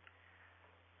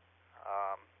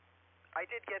I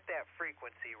did get that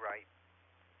frequency right.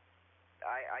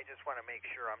 I just want to make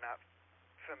sure I'm not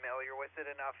familiar with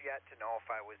it enough yet to know if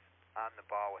I was on the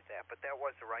ball with that. But that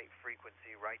was the right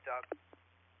frequency, right, Doug?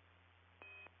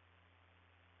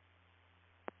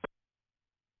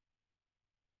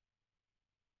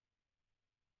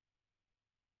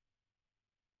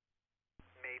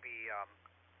 Maybe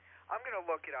I'm going to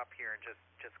look it up here and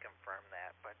just confirm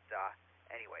that. But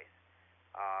anyways,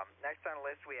 next on the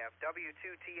list we have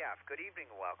W2TF. Good evening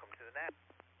and welcome to the net.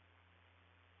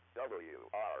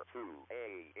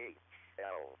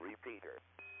 WR2AHL repeater.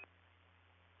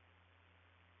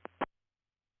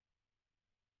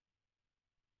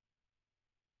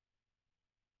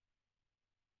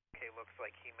 Okay, looks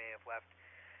like he may have left.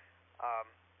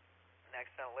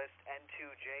 Next on the list,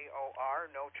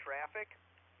 N2JOR, no traffic.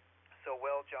 So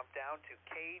we'll jump down to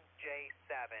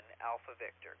KJ7 Alpha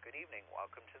Victor. Good evening,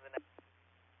 welcome to the net.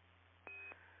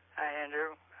 Hi,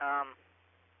 Andrew.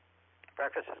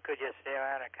 Breakfast was good yesterday. I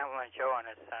had to compliment Joe on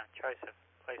his choice of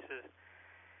places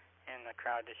in the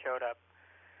crowd that showed up.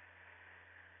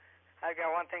 I've got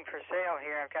one thing for sale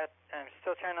here. I'm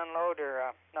still trying to unload,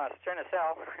 trying to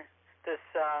sell this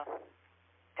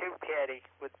tube caddy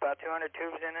with about 200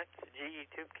 tubes in it. It's a GE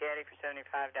tube caddy for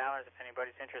 $75 if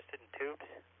anybody's interested in tubes.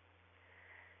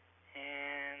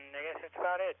 And I guess that's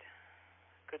about it.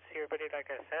 Good to see everybody, like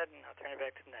I said, and I'll turn it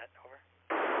back to the net. Over.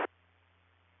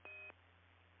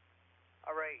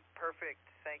 All right, perfect.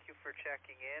 Thank you for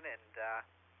checking in, and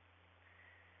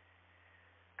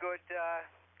good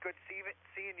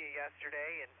seeing you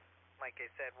yesterday. And like I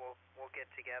said, we'll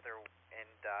get together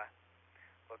and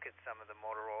look at some of the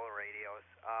Motorola radios.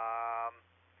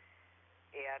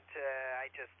 And I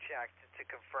just checked to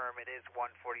confirm it is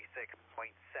 146.760,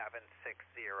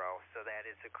 so that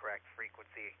is the correct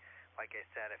frequency. Like I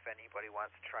said, if anybody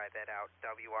wants to try that out,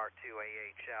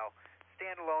 WR2AHL,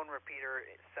 standalone repeater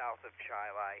south of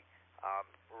Chili,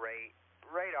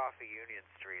 right off of Union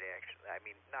Street, actually. I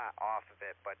mean, not off of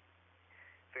it, but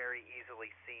very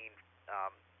easily seen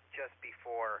just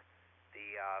before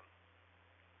the I-90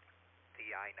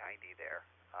 there,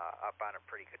 up on a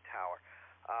pretty good tower.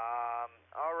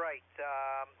 All right,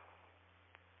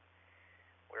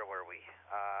 where were we?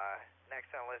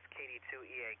 Next on the list,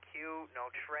 KD2EAQ, no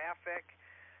traffic.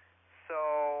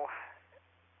 So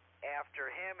after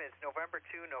him is November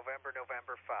 2,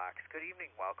 November Fox. Good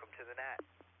evening, welcome to the net.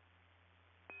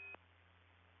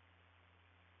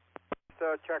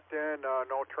 Checked in,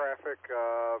 no traffic,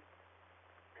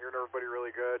 hearing everybody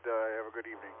really good. Have a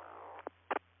good evening.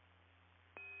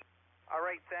 All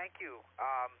right, thank you.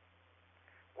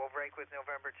 We'll break with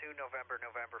November 2, November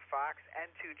Fox,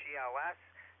 N2GLS,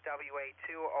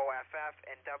 WA2OFF,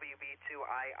 and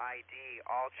WB2IID,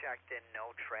 all checked in,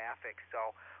 no traffic.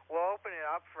 So we'll open it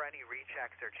up for any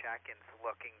rechecks or check-ins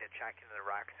looking to check into the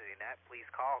RocCityNet. Please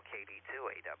call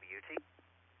KD2AWT.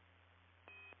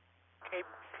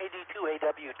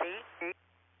 KD2AWT.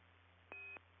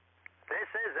 This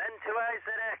is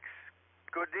N2IZX.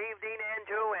 Good evening,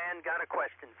 Andrew, and got a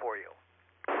question for you.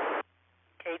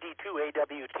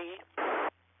 KD2AWT.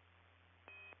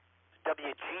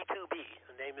 WG2B.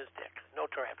 The name is Dick. No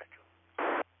traffic.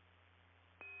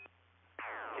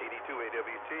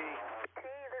 KD2AWT.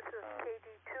 This is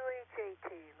KD2HAT,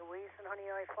 Louise and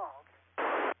Honey Eye Falls.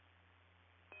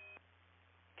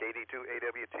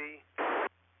 KD2AWT.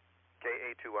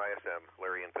 KA2ISM,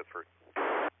 Larry in Pittsford.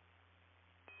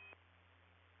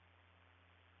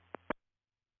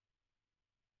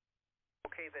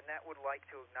 Okay, the net would like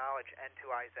to acknowledge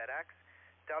N2IZX,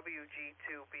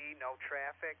 WG2B, no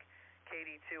traffic,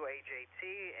 KD2AJT,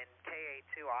 and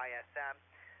KA2ISM.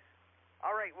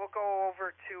 All right, we'll go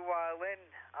over to Lynn.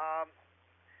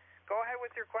 Go ahead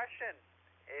with your question.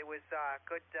 It was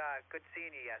good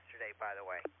seeing you yesterday, by the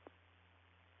way.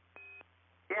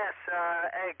 Yes,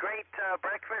 a great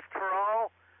breakfast for all.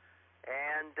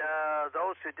 And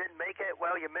those who didn't make it,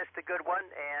 well, you missed a good one,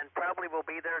 and probably will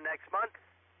be there next month.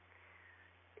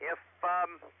 If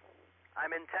I'm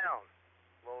in town,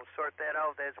 we'll sort that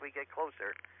out as we get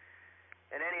closer.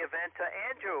 In any event,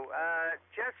 Andrew,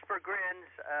 just for grins,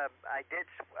 I did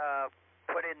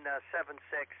put in 7.6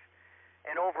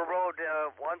 and overrode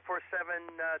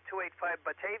 147.285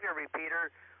 Batavia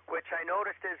repeater, which I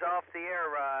noticed is off the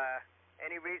air.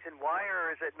 Any reason why,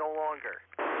 or is it no longer?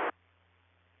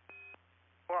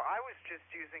 Well, I was just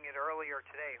using it earlier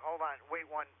today. Hold on, wait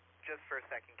just for a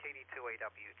second.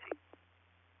 KD2AWT.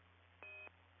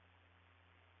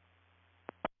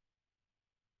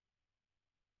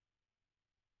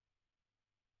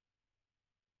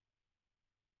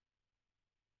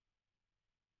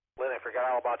 Lynn, I forgot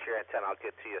all about your antenna. I'll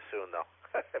get to you soon, though.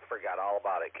 I forgot all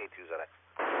about it, K2ZX.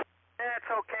 That's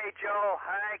okay, Joe.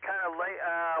 I kind of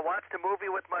watched a movie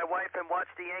with my wife and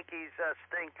watched the Yankees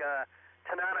stink.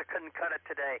 Tanana couldn't cut it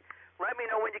today. Let me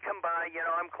know when you come by. You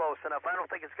know, I'm close enough. I don't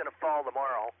think it's going to fall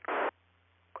tomorrow.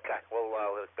 Okay, we'll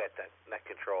look at that net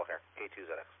control here,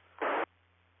 K2ZX.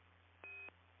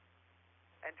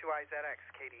 N2IZX,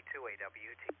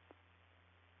 KD2AWT.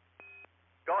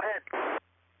 Go ahead.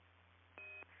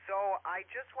 So I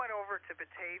just went over to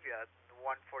Batavia,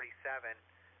 147,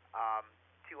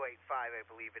 285, I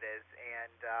believe it is,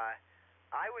 and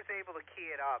I was able to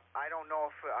key it up. I don't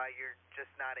know if you're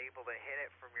just not able to hit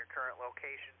it from your current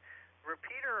location.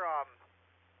 Repeater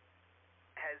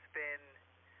has been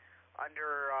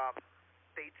under,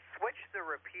 they switched the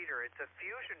repeater. It's a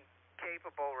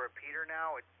fusion-capable repeater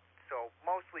now. It's so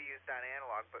mostly used on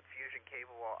analog, but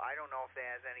fusion-capable. I don't know if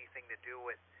that has anything to do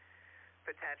with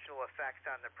potential effects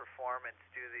on the performance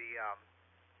due to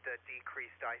the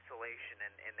decreased isolation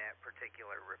in that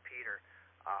particular repeater.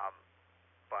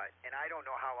 And I don't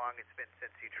know how long it's been since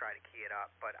you tried to key it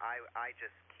up, but I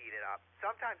just keyed it up.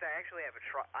 Sometimes I actually have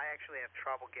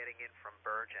trouble getting in from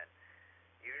Bergen.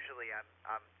 Usually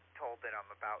I'm told that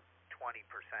I'm about 20%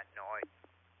 noise.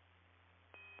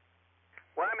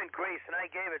 Well, I'm in Greece, and I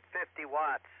gave it 50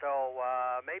 watts, so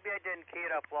maybe I didn't key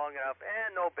it up long enough.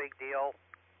 No big deal.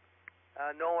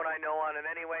 No one I know on it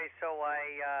anyway, so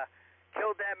I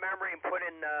killed that memory and put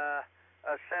in a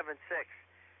 7.6.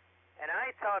 And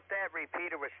I thought that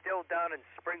repeater was still down in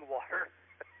Springwater,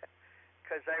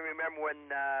 because I remember when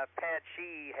Pat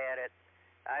Shee had it,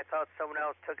 I thought someone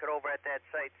else took it over at that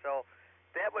site. So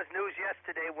that was news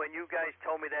yesterday when you guys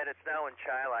told me that it's now in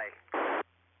Chile.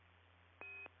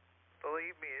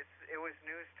 Believe me, it was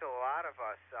news to a lot of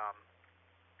us.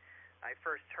 I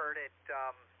first heard it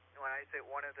when I was at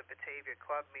one of the Batavia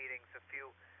Club meetings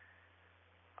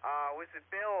was it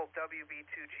Bill,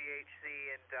 WB2GHC,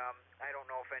 and I don't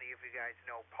know if any of you guys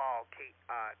know Paul,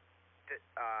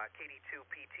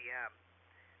 KD2PTM.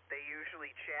 They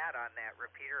usually chat on that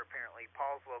repeater, apparently.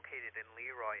 Paul's located in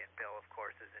Leroy, and Bill, of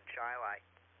course, is in Chile.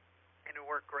 And it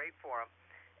worked great for him.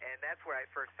 And that's where I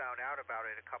first found out about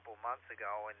it a couple months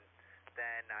ago, and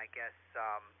then I guess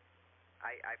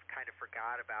I've kind of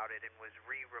forgot about it and was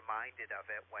reminded of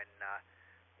it when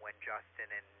Justin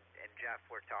and Jeff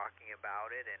were talking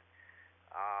about it, and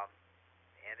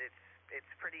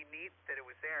it's pretty neat that it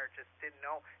was there. Just didn't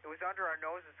know it was under our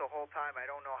noses the whole time. I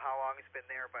don't know how long it's been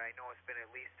there, but I know it's been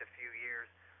at least a few years,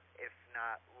 if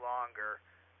not longer.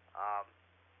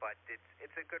 But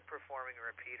it's a good performing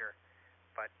repeater.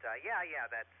 But yeah,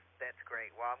 that's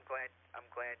great. Well, I'm glad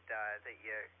that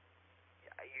you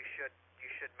should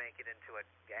make it into it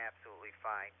absolutely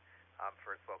fine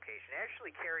for its location. Actually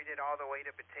carried it all the way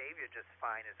to Batavia just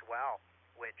fine as well,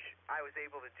 which I was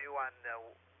able to do on the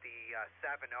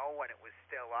 7.0 when it was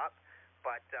still up.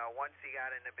 But once you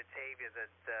got into Batavia,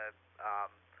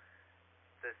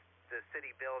 the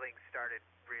city buildings started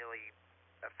really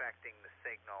affecting the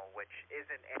signal, which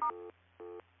isn't.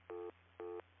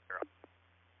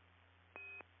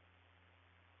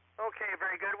 Okay,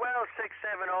 very good. Well,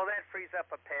 670, that frees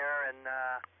up a pair, and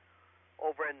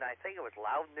over in, I think it was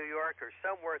Loudon, New York, or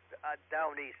somewhere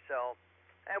down east. So,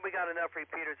 and we got enough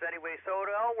repeaters anyway, so it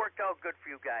all worked out good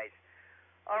for you guys.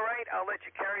 All right, I'll let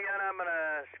you carry on. I'm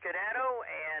gonna skedaddle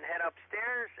and head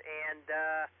upstairs, and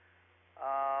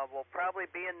we'll probably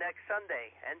be in next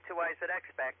Sunday.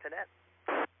 N2IZX back to net.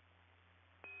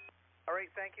 All right,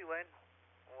 thank you, Lynn.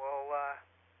 We'll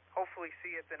hopefully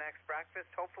see you at the next breakfast.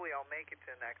 Hopefully I'll make it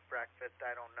to the next breakfast.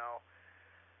 I don't know.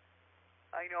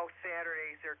 I know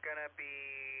Saturdays are going to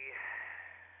be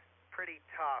pretty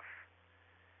tough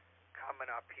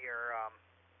coming up here,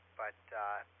 but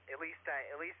at least I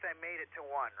made it to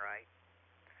one, right?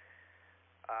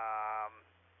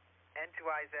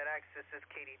 N2IZX, this is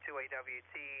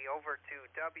KD2AWT, over to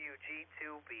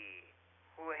WG2B,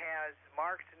 who has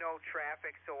marked no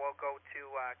traffic, so we'll go to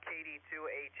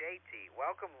KD2HAT.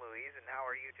 Welcome, Louise, and how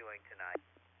are you doing tonight?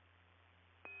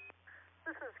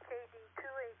 This is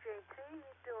KD2HAT,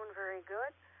 doing very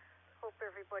good. Hope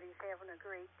everybody's having a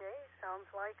great day, sounds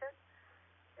like it.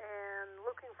 And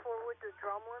looking forward to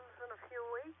Drumlins in a few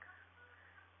weeks.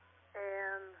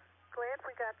 And glad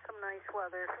we got some nice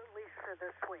weather, at least for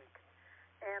this week.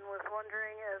 And was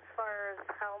wondering, as far as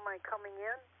how am I coming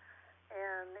in,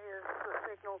 and is the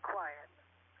signal quiet?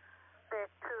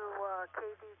 Back to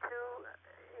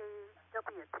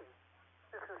KD2AWT.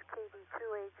 This is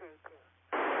KD2HAT.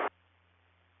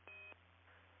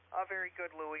 Very good,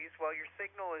 Louise. Well, your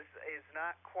signal is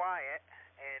not quiet,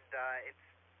 and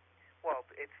well,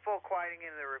 it's full quieting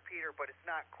in the repeater, but it's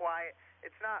not quiet.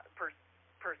 It's not per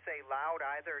se loud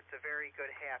either. It's a very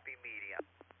good happy medium.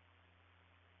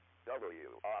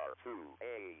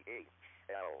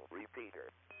 WR2AHL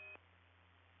repeater.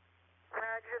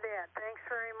 Roger that. Thanks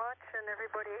very much, and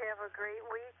everybody have a great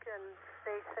week and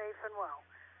stay safe and well.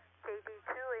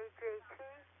 KD2AJT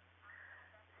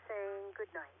saying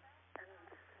good night. And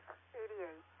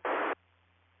 88.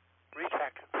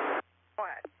 Recheck. Go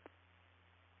ahead.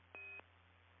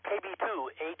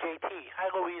 KB2AJT. Hi,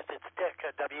 Louise. It's Dick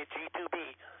at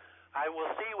WG2B. I will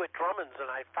see you at Drummond's, and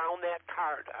I found that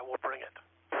card. I will bring it.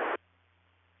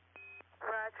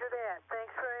 Roger that.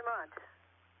 Thanks very much.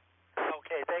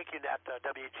 Okay, thank you, Net.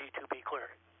 WG2B clear.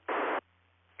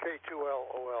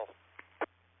 K2LOL.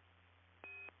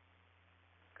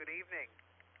 Good evening.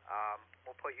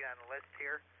 We'll put you on the list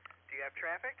here. Do you have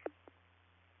traffic?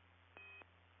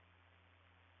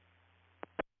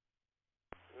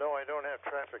 No, I don't have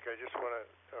traffic. I just want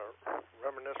to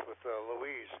reminisce with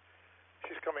Louise.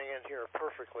 She's coming in here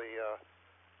perfectly,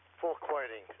 full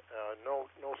quieting, no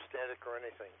static or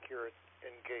anything here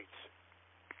in Gates.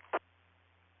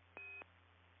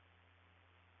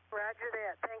 Roger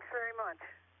that. Thanks very much.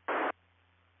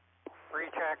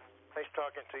 Recheck. Nice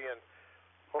talking to you, and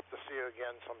hope to see you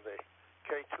again someday.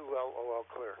 K2LOL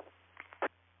clear.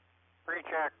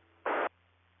 Recheck.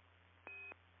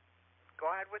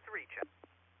 Go ahead with the recheck.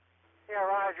 Yeah,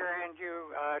 Roger, and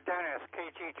you, Dennis,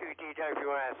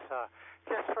 KG2DWS.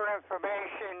 Just for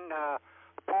information,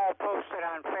 Paul posted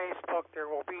on Facebook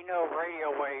there will be no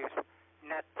radio waves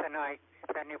net tonight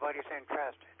if anybody's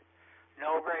interested.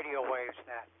 No radio waves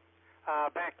net.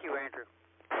 Back to you, Andrew.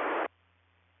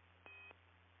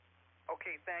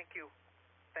 Okay, thank you.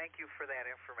 Thank you for that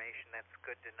information. That's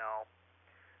good to know.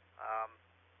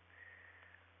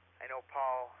 I know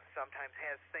Paul sometimes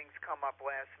has things come up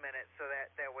last minute, so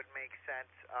that would make sense.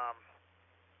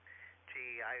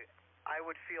 I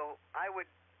would,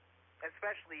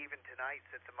 especially even tonight,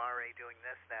 since I'm already doing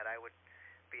this net, I would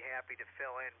be happy to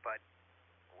fill in, but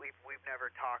we've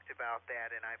never talked about that,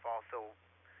 and I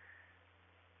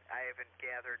haven't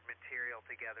gathered material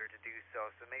together to do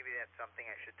so, so maybe that's something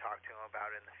I should talk to him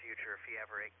about in the future. If he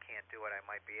ever can't do it, I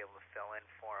might be able to fill in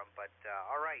for him. But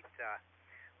all right,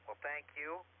 well, thank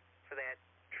you for that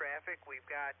traffic. We've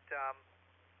got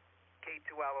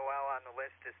K2LOL on the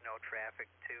list as no traffic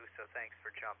too, so thanks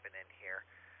for jumping in here.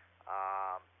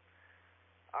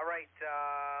 All right,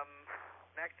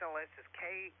 next on the list is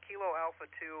Kilo Alpha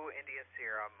 2 India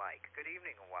Sierra Mike. Good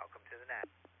evening and welcome to the net.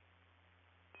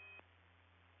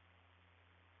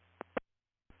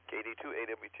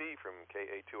 KD2AWT from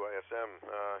KA2ISM.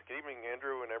 Good evening,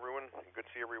 Andrew and everyone. Good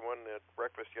to see everyone at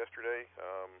breakfast yesterday.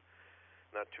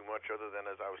 Not too much other than,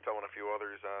 as I was telling a few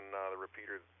others on the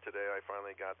repeater today, I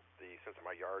finally got since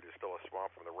my yard is still a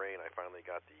swamp from the rain, I finally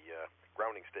got the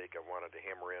grounding stake I wanted to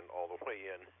hammer in all the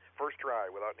way in. First try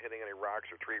without hitting any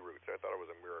rocks or tree roots. I thought it was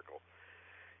a miracle.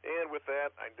 And with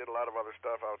that, I did a lot of other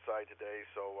stuff outside today,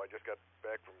 so I just got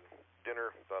back from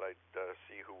dinner. Thought I'd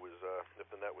see who was, if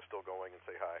the net was still going, and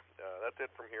say hi. That's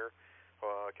it from here.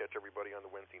 Catch everybody on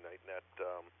the Wednesday night net.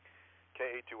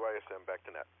 KA2ISM, back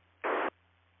to net.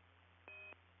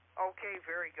 Okay,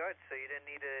 very good. So you didn't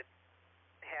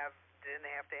have to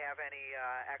have any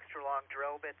extra long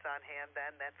drill bits on hand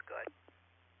then? That's good.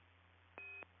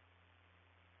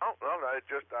 Oh, well, I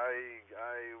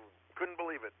couldn't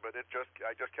believe it, but I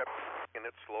just kept, and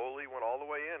it slowly went all the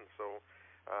way in. So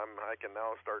I can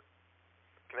now start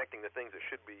connecting the things that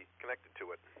should be connected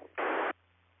to it.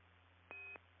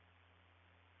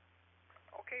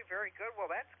 Okay, very good.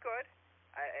 Well, that's good.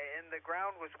 And the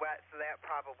ground was wet, so that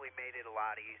probably made it a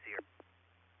lot easier.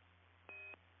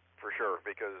 For sure,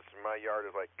 because my yard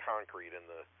is like concrete in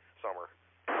the summer.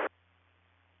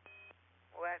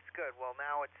 Well, that's good. Well,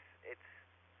 now it's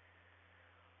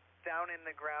down in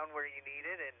the ground where you need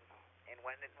it, and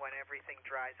when everything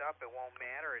dries up, it won't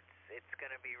matter. It's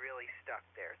going to be really stuck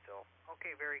there. So,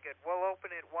 okay, very good. We'll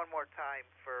open it one more time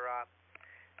for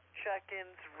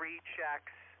check-ins,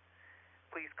 rechecks.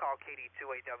 Please call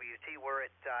KD2AWT. We're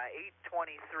at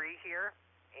 8:23 here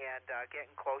and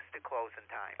getting close to closing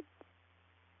time.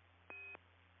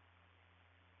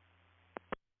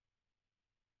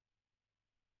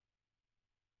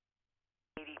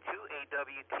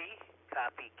 KD2AWT,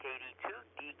 copy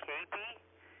KD2DKB,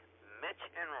 Mitch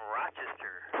in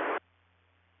Rochester.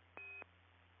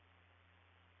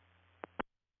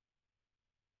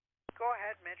 Go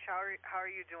ahead, Mitch. How are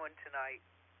you doing tonight?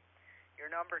 You're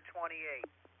number 28.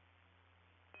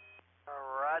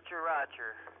 Roger.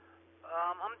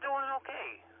 I'm doing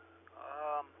okay.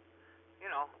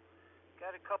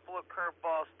 got a couple of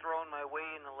curveballs thrown my way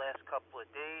in the last couple of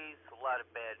days. A lot of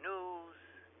bad news.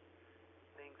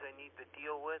 Things I need to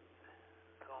deal with.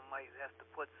 So I might have to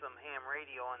put some ham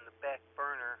radio on the back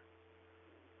burner.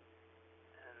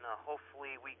 And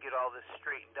hopefully we get all this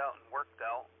straightened out and worked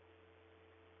out.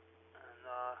 And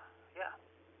yeah.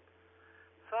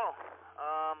 So,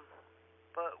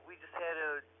 but we just had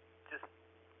a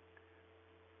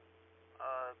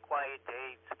quiet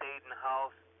day, stayed in the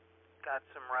house, got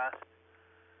some rest,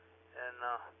 and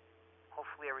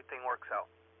hopefully everything works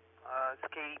out. It's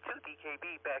KD2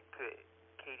 DKB back to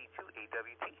KD2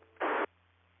 AWT.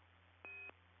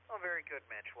 Oh, very good,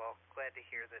 Mitch. Well, glad to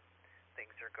hear that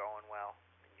things are going well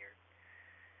and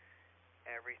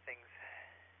everything's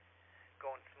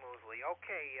going smoothly.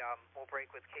 Okay, we'll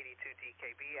break with KD2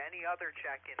 DKB. Any other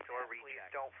check-ins or rechecks?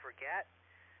 Please don't forget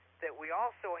that we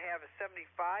also have a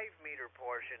 75-meter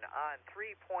portion on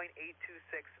 3.826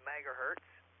 megahertz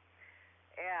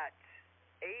at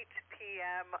 8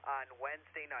 p.m. on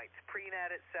Wednesday nights.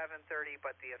 Pre-net at 7:30,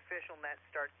 but the official net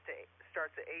starts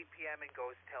at 8 p.m. and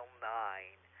goes till 9.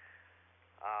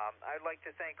 I'd like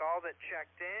to thank all that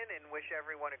checked in and wish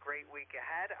everyone a great week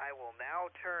ahead. I will now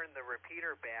turn the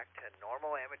repeater back to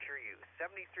normal amateur use.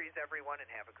 73s, everyone, and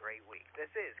have a great week.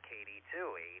 This is KD2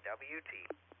 AWT.